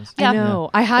sometimes. Yeah. I know.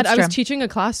 I That's was true. teaching a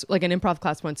class, like an improv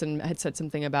class once, and had said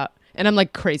something about, and I'm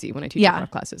like crazy when I teach Yeah.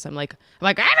 improv classes. I'm like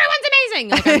everyone's amazing.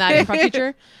 Like I'm that improv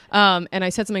teacher. And I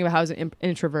said something about how I was an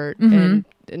introvert and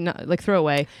not, like throw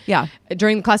away Yeah.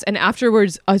 during the class. And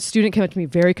afterwards, a student came up to me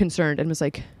very concerned and was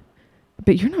like,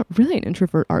 "But you're not really an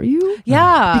introvert, are you?"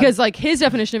 Yeah. Because like his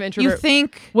definition of you introvert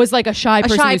think was like a shy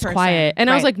person shy who's person. quiet. And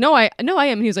I was Right. like, no, I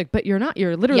am. And he was like, but you're not.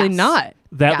 You're literally Yes. not.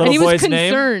 That Yeah. little and he was boy's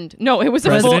name? concerned. No, it was a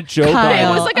President Joe It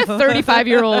Kyle. was like a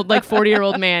 35-year-old, like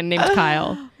 40-year-old man named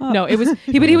Kyle. No, it was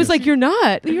but he was like, "You're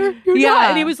not. You're Yeah. not."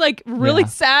 And he was like really Yeah.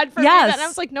 sad for me. Yes. And I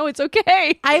was like, "No, it's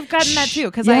okay." I've gotten that too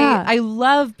because Yeah. I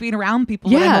love being around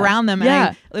people when Yeah. I'm around them. Yeah.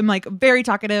 And I'm like very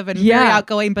talkative and Yeah. very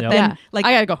outgoing. But Yep. then Yeah. like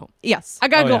I gotta go home. yes, I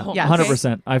gotta Oh, go yeah. home. Yeah.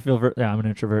 100%. I feel I'm an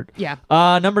introvert. Yeah.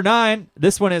 Number 9.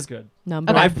 This one is good.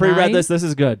 Number I've pre-read 9. this. This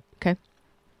is good. Okay.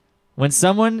 When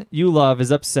someone you love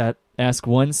is upset, ask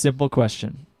one simple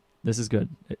question. This is good.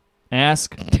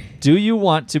 Ask, do you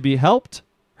want to be helped,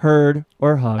 heard,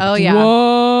 or hugged? oh yeah.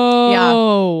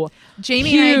 Whoa.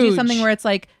 Jamie and I do Huge. something where it's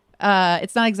like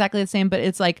it's not exactly the same, but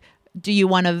it's like, do you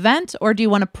want to vent or do you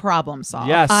want to problem solve?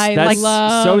 Yes, I that's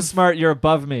love- so smart. You're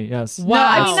above me. Yes. No,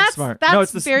 I mean Wow. that's Smart. that's No,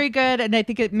 it's the very good, and I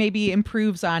think it maybe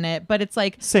improves on it. But it's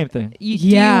like, Same thing. do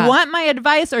Yeah. you want my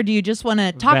advice or do you just want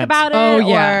to talk Vent. about it? Oh,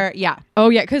 yeah. Or, yeah. Oh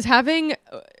yeah, because having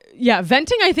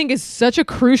venting I think is such a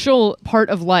crucial part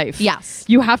of life. Yes.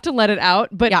 You have to let it out.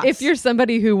 But Yes. if you're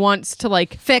somebody who wants to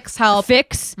like Fix, help.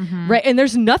 fix, right, and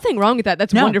there's nothing wrong with that.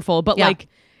 That's No. wonderful. But Yeah. like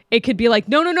it could be like,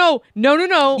 no.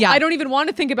 Yeah. I don't even want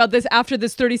to think about this after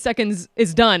this 30 seconds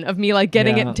is done of me like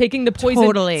getting Yeah. it, taking the poison,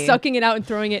 Totally. sucking it out and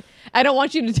throwing it. I don't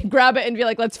want you to grab it and be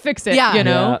like, let's fix it. Yeah. You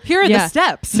know? Yeah. Here are Yeah. the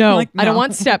steps. No, Like, I don't no.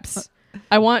 want steps.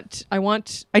 I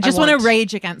just want to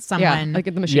rage against Yeah, someone like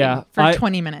at the machine. Yeah. for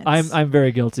 20 minutes. I'm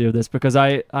very guilty of this because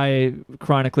I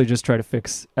chronically just try to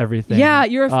fix everything. Yeah,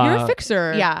 you're a Uh,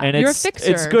 fixer. Yeah. And you're a it's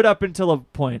fixer. good up until a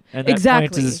point, and that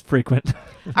Exactly. point is frequent.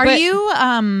 Are but- you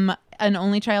an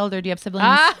only child or do you have siblings?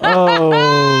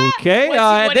 Okay.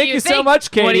 What do Thank you you so think? much,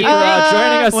 What do Katie, you for think?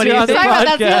 joining us What do here you on the think? Sorry about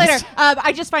that. See you podcast. later.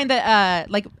 I just find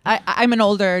that like I'm an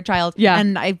older child, Yeah.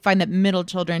 and I find that middle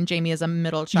children. Jamie is a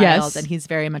middle child, Yes. and he's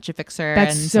very much a fixer.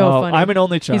 That's and so Oh, funny. I'm an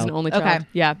only child. He's an only Okay. child.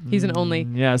 Yeah, he's an only.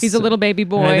 Yes. He's a little baby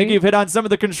boy. And I think you've hit on some of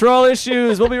the control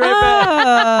issues. We'll be right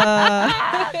back.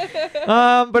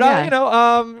 But Yeah.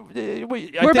 I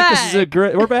We're think this is a back.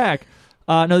 great. We're back.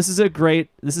 No, this is great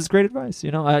advice.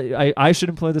 You know, I should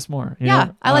employ this more. you yeah,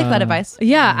 know? I like that advice.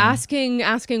 Yeah,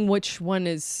 asking which one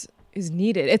is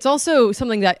needed. It's also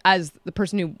something that as the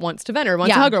person who wants to vent or wants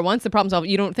Yeah. to hug or wants the problem solved,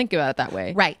 you don't think about it that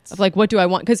way. Right. Of like, what do I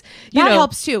want? Because you That know,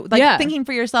 helps too. Like yeah. thinking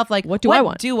for yourself, like What do I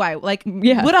want? Do I like?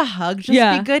 Yeah. Would a hug just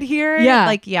Yeah. be good here? Yeah.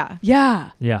 Like yeah.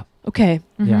 Yeah. Yeah. Okay.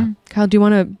 Yeah. Kyle, do you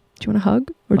want to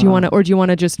hug or do you want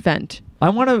to just vent? I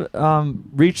want to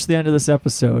reach the end of this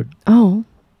episode. Oh.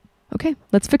 Okay.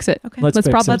 Let's fix it. Okay. Let's fix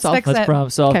problem it. solve. fix Let's it. problem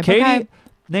solve. Okay. Katie, Okay.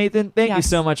 Nathan, thank you Yes.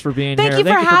 so much for being Thank here. you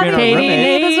for having being our me.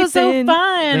 roommate. This was so Nathan.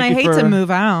 fun. Thank I you hate for- to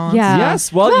move out. Yeah.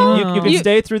 Yes. Well, you can You-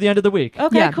 stay through the end of the week.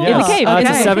 Okay. Yeah. Cool. In the Yes. cave. It's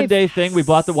Okay. a 7-day thing. We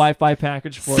bought the Wi-Fi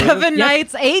package for you. 7 Yep.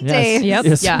 nights, 8 Yes. days. Yep.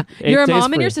 Yes. Yeah. 8 Your days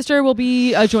mom and your free. sister will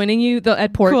be joining you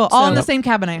at port. Cool. All in so- the same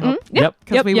cabin, I hope. Yep.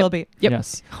 Because Yep, we yep. will be. Yep.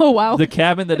 Yes. Oh wow. The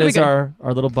cabin that That'll be is good.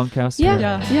 our little bunkhouse.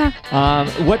 Yeah. here. Yeah.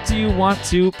 What do you want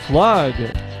to plug?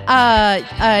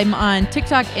 I'm on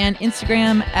TikTok and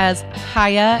Instagram as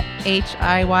Haya,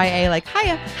 Hiya, like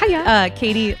Haya. Hiya.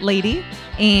 Katie Lady.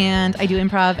 And I do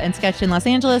improv and sketch in Los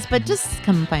Angeles, but just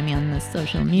come find me on the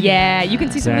social media. Yeah, you can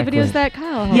see some of the Exactly. videos that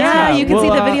Kyle has. Yeah, Yeah, you can we'll, see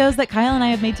the uh, videos that Kyle and I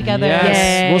have made together. Yes.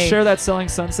 Yay. We'll share that Selling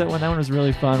Sunset one. That one was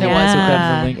really fun. It We'll was. also put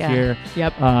that in the link Yeah. here.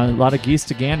 Yep. A lot of geese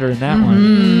to gander in that one.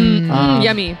 Mm.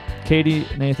 Yummy. Katie,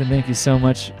 Nathan, thank you so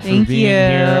much for Thank being you.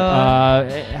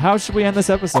 here. How should we end this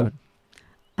episode?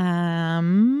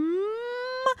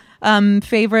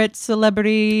 Favorite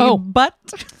celebrity Oh. butt?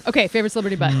 Okay, favorite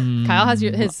celebrity butt. Kyle has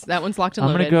his. That one's locked and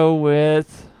I'm loaded. gonna go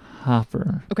with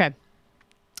Hopper. Okay.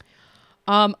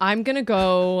 I'm gonna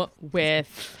go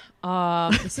with.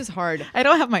 This is hard. I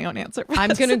don't have my own answer. for I'm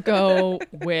this. gonna go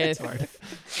with.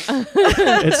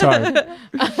 It's hard.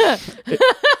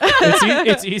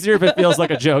 It's easier if it feels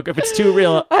like a joke. If it's too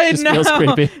real, I it just know. feels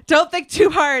creepy. Don't think too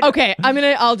hard. Okay,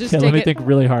 I'll just Okay, take let me it. think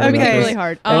really hard. Let about me think Okay. this. really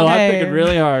hard. Oh, I'm Okay. thinking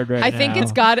really hard right now. I think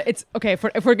it's okay.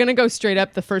 If we're gonna go straight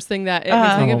up, the first thing that it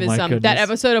makes me think Oh of is my that goodness.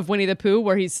 episode of Winnie the Pooh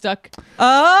where he's stuck.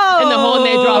 Oh. In the hole and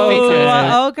they draw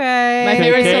faces. Okay. My Okay,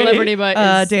 favorite Katie? celebrity butt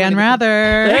is Dan Winnie the Pooh.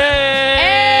 Rather.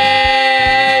 Hey!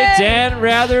 Dan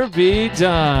Rather be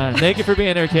done. Thank you for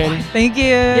being here, Katie. Thank you.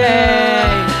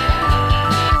 Yay.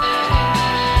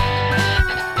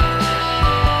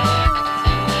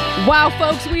 Wow,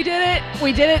 folks, we did it.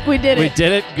 We did it. We did it. We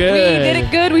did it good. We did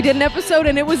it good. We did an episode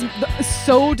and it was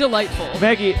so delightful.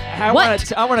 Maggie, I What?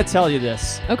 want to tell you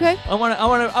this. Okay. I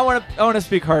want to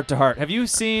speak heart to heart. Have you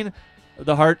seen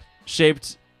the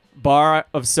heart-shaped bar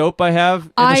of soap I have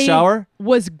in I the shower?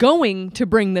 was going to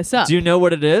bring this up. Do you know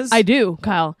what it is? I do,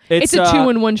 Kyle. It's, It's a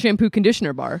 2-in-1 shampoo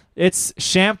conditioner bar. It's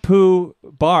shampoo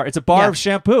bar. It's a bar Yeah. of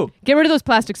shampoo. Get rid of those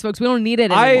plastics, folks. We don't need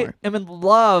it I anymore. am in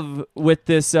love with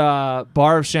this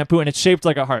bar of shampoo, and it's shaped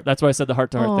like a heart. That's why I said the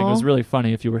heart-to-heart thing. It was Aw. really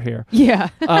funny if you were here. Yeah.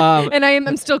 Um, and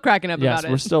I'm still cracking up yes, about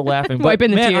it. we're still laughing. But Wiping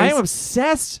the man, I tears. am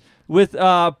obsessed with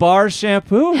bar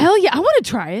shampoo. Hell yeah, I want to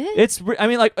try it.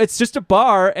 It's just a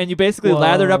bar, and you basically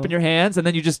lather it up Whoa. in your hands, and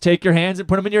then you just take your hands and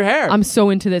put them in your hair. I'm so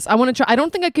into this. I want to try. I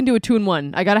don't think I can do a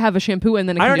 2-in-1. I got to have a shampoo and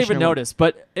then a I don't conditioner even one. notice,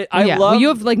 but I yeah. love. Well, you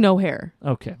have like no hair.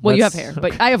 Okay. Well, you have let's- hair,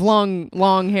 but I have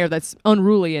long hair that's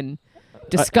unruly and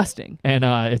disgusting. and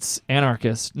it's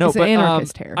anarchist. No, It's but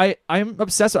anarchist hair. I'm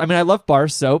obsessed with. I mean, I love bar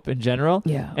soap in general.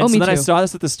 Yeah. And Oh, so me then I too. saw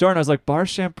this at the store, and I was like, bar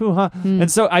shampoo, huh? And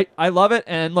so I love it.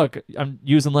 And look, I'm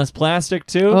using less plastic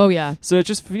too. Oh yeah. So it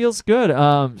just feels good.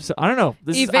 So I don't know.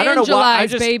 I don't know why.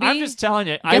 Evangelize, baby. I'm just telling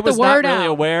you. I Get the was not word really out.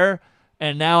 aware,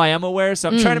 and now I am aware. So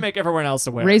I'm trying to make everyone else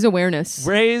aware. Raise awareness.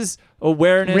 Raise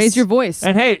awareness. Raise your voice.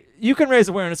 And hey, you can raise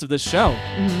awareness of this show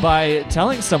Mm-hmm. by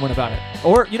telling someone about it.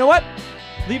 Or you know what?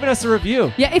 Leaving us a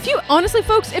review. Yeah, if you honestly,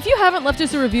 folks, if you haven't left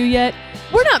us a review yet,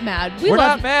 we're not mad. We're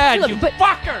love not mad, we love you but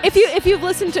fuckers. if you've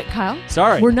listened to Kyle,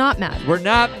 Sorry. we're not mad. We're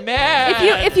not mad.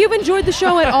 If you've enjoyed the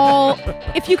show at all,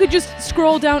 if you could just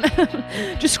scroll down,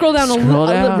 just scroll down, Scroll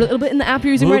down. a little bit in the app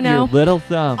you're using Move right now, your little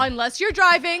thumb. unless you're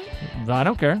driving, I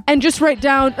don't care. and just write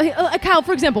down, Kyle,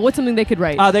 for example, what's something they could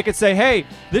write? They could say, hey,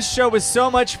 this show was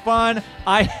so much fun.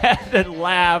 I had to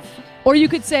laugh. Or you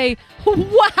could say,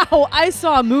 wow, I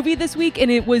saw a movie this week and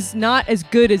it was not as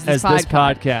good as this This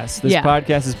podcast. podcast. This Yeah.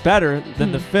 podcast is better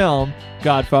than the film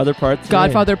Godfather Part 3.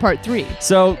 Godfather Part 3.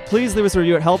 So please leave us a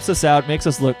review. It helps us out, makes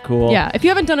us look cool. Yeah, if you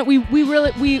haven't done it,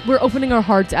 we're opening our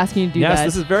hearts asking you to do Yes, that.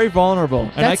 this is very vulnerable.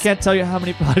 And I That's- can't tell you how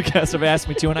many podcasts have asked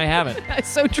me to, and I haven't. That's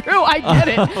so true. I get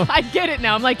it. I get it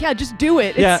now. I'm like, yeah, just do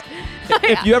it. Yeah. It's,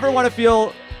 If you ever want to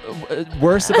feel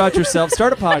worse about yourself,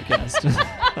 start a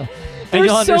podcast. And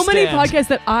There's you'll so many understand. podcasts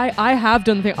that I have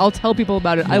done the thing. I'll tell people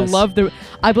about it. I Yes. love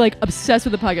I'm like obsessed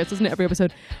with the podcast. Listen to every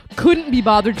episode. Couldn't be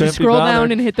bothered Couldn't to be scroll bothered.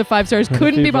 down and hit the 5 stars.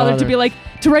 Couldn't be bothered to be like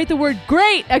to write the word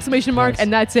great exclamation mark Yes.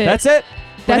 and that's it. That's it.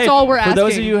 But That's hey, all we're For those of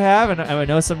asking. you who have, and I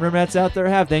know some roommates out there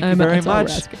have, thank you very That's all we're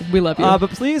much. asking. We love you. But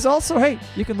please also, hey,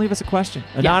 you can leave us a question.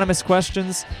 Anonymous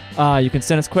questions. You can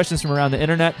send us questions from around the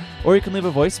internet, or you can leave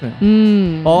a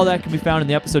voicemail. All that can be found in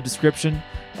the episode description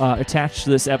attached to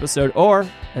this episode, or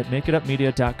at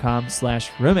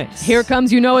makeitupmedia.com/roommates. Here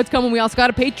comes, you know it's coming. We also got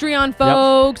a Patreon,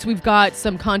 folks. We've got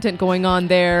some content going on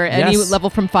there. Any Yes. level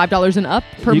from $5 and up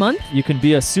per month. You can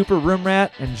be a super room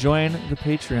rat and join the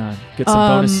Patreon. Get some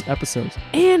bonus episodes.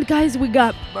 And guys, we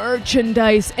got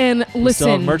merchandise. And We still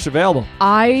have listen, merch available.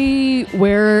 I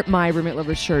wear my roommate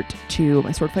lover's shirt to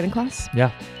my sword fighting class,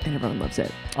 Yeah. and everyone loves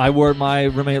it. I wore my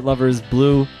roommate lover's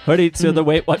blue hoodie to the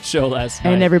Wait What show last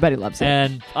night. And everybody loves it.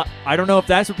 And I don't know if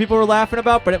that's what people were laughing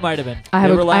about, but it might have been. I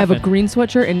They were have a laughing. green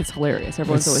sweatshirt, and it's hilarious.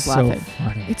 Everyone's It's always laughing. So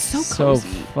funny. It's so cozy.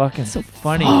 fucking So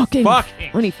funny. fucking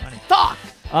Fucking funny. Fuck.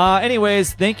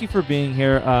 Anyways, thank you for being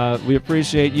here. We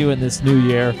appreciate you in this new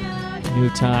year, new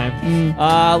time.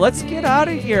 Let's get out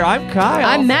of here. I'm Kyle.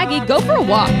 I'm Maggie. Go for a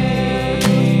walk.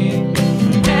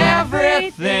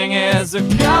 Everything is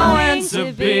going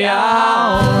to be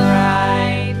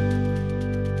alright.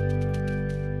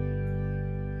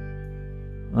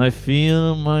 I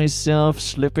feel myself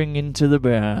slipping into the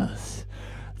bath.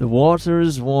 The water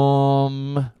is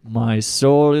warm, my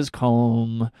soul is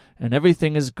calm, and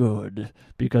everything is good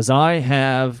because I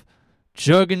have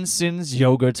Jurgensen's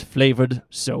yogurt flavored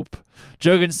soap.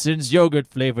 Jurgensen's yogurt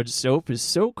flavored soap is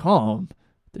so calm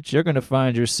that you're going to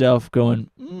find yourself going,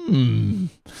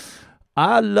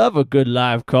 I love a good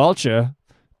live culture,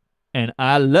 and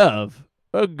I love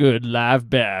a good live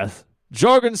bath.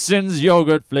 Jorgensen's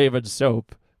yogurt flavored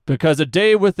soap, because a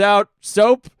day without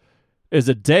soap is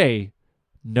a day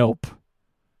nope.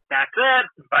 That's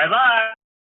it. Bye-bye.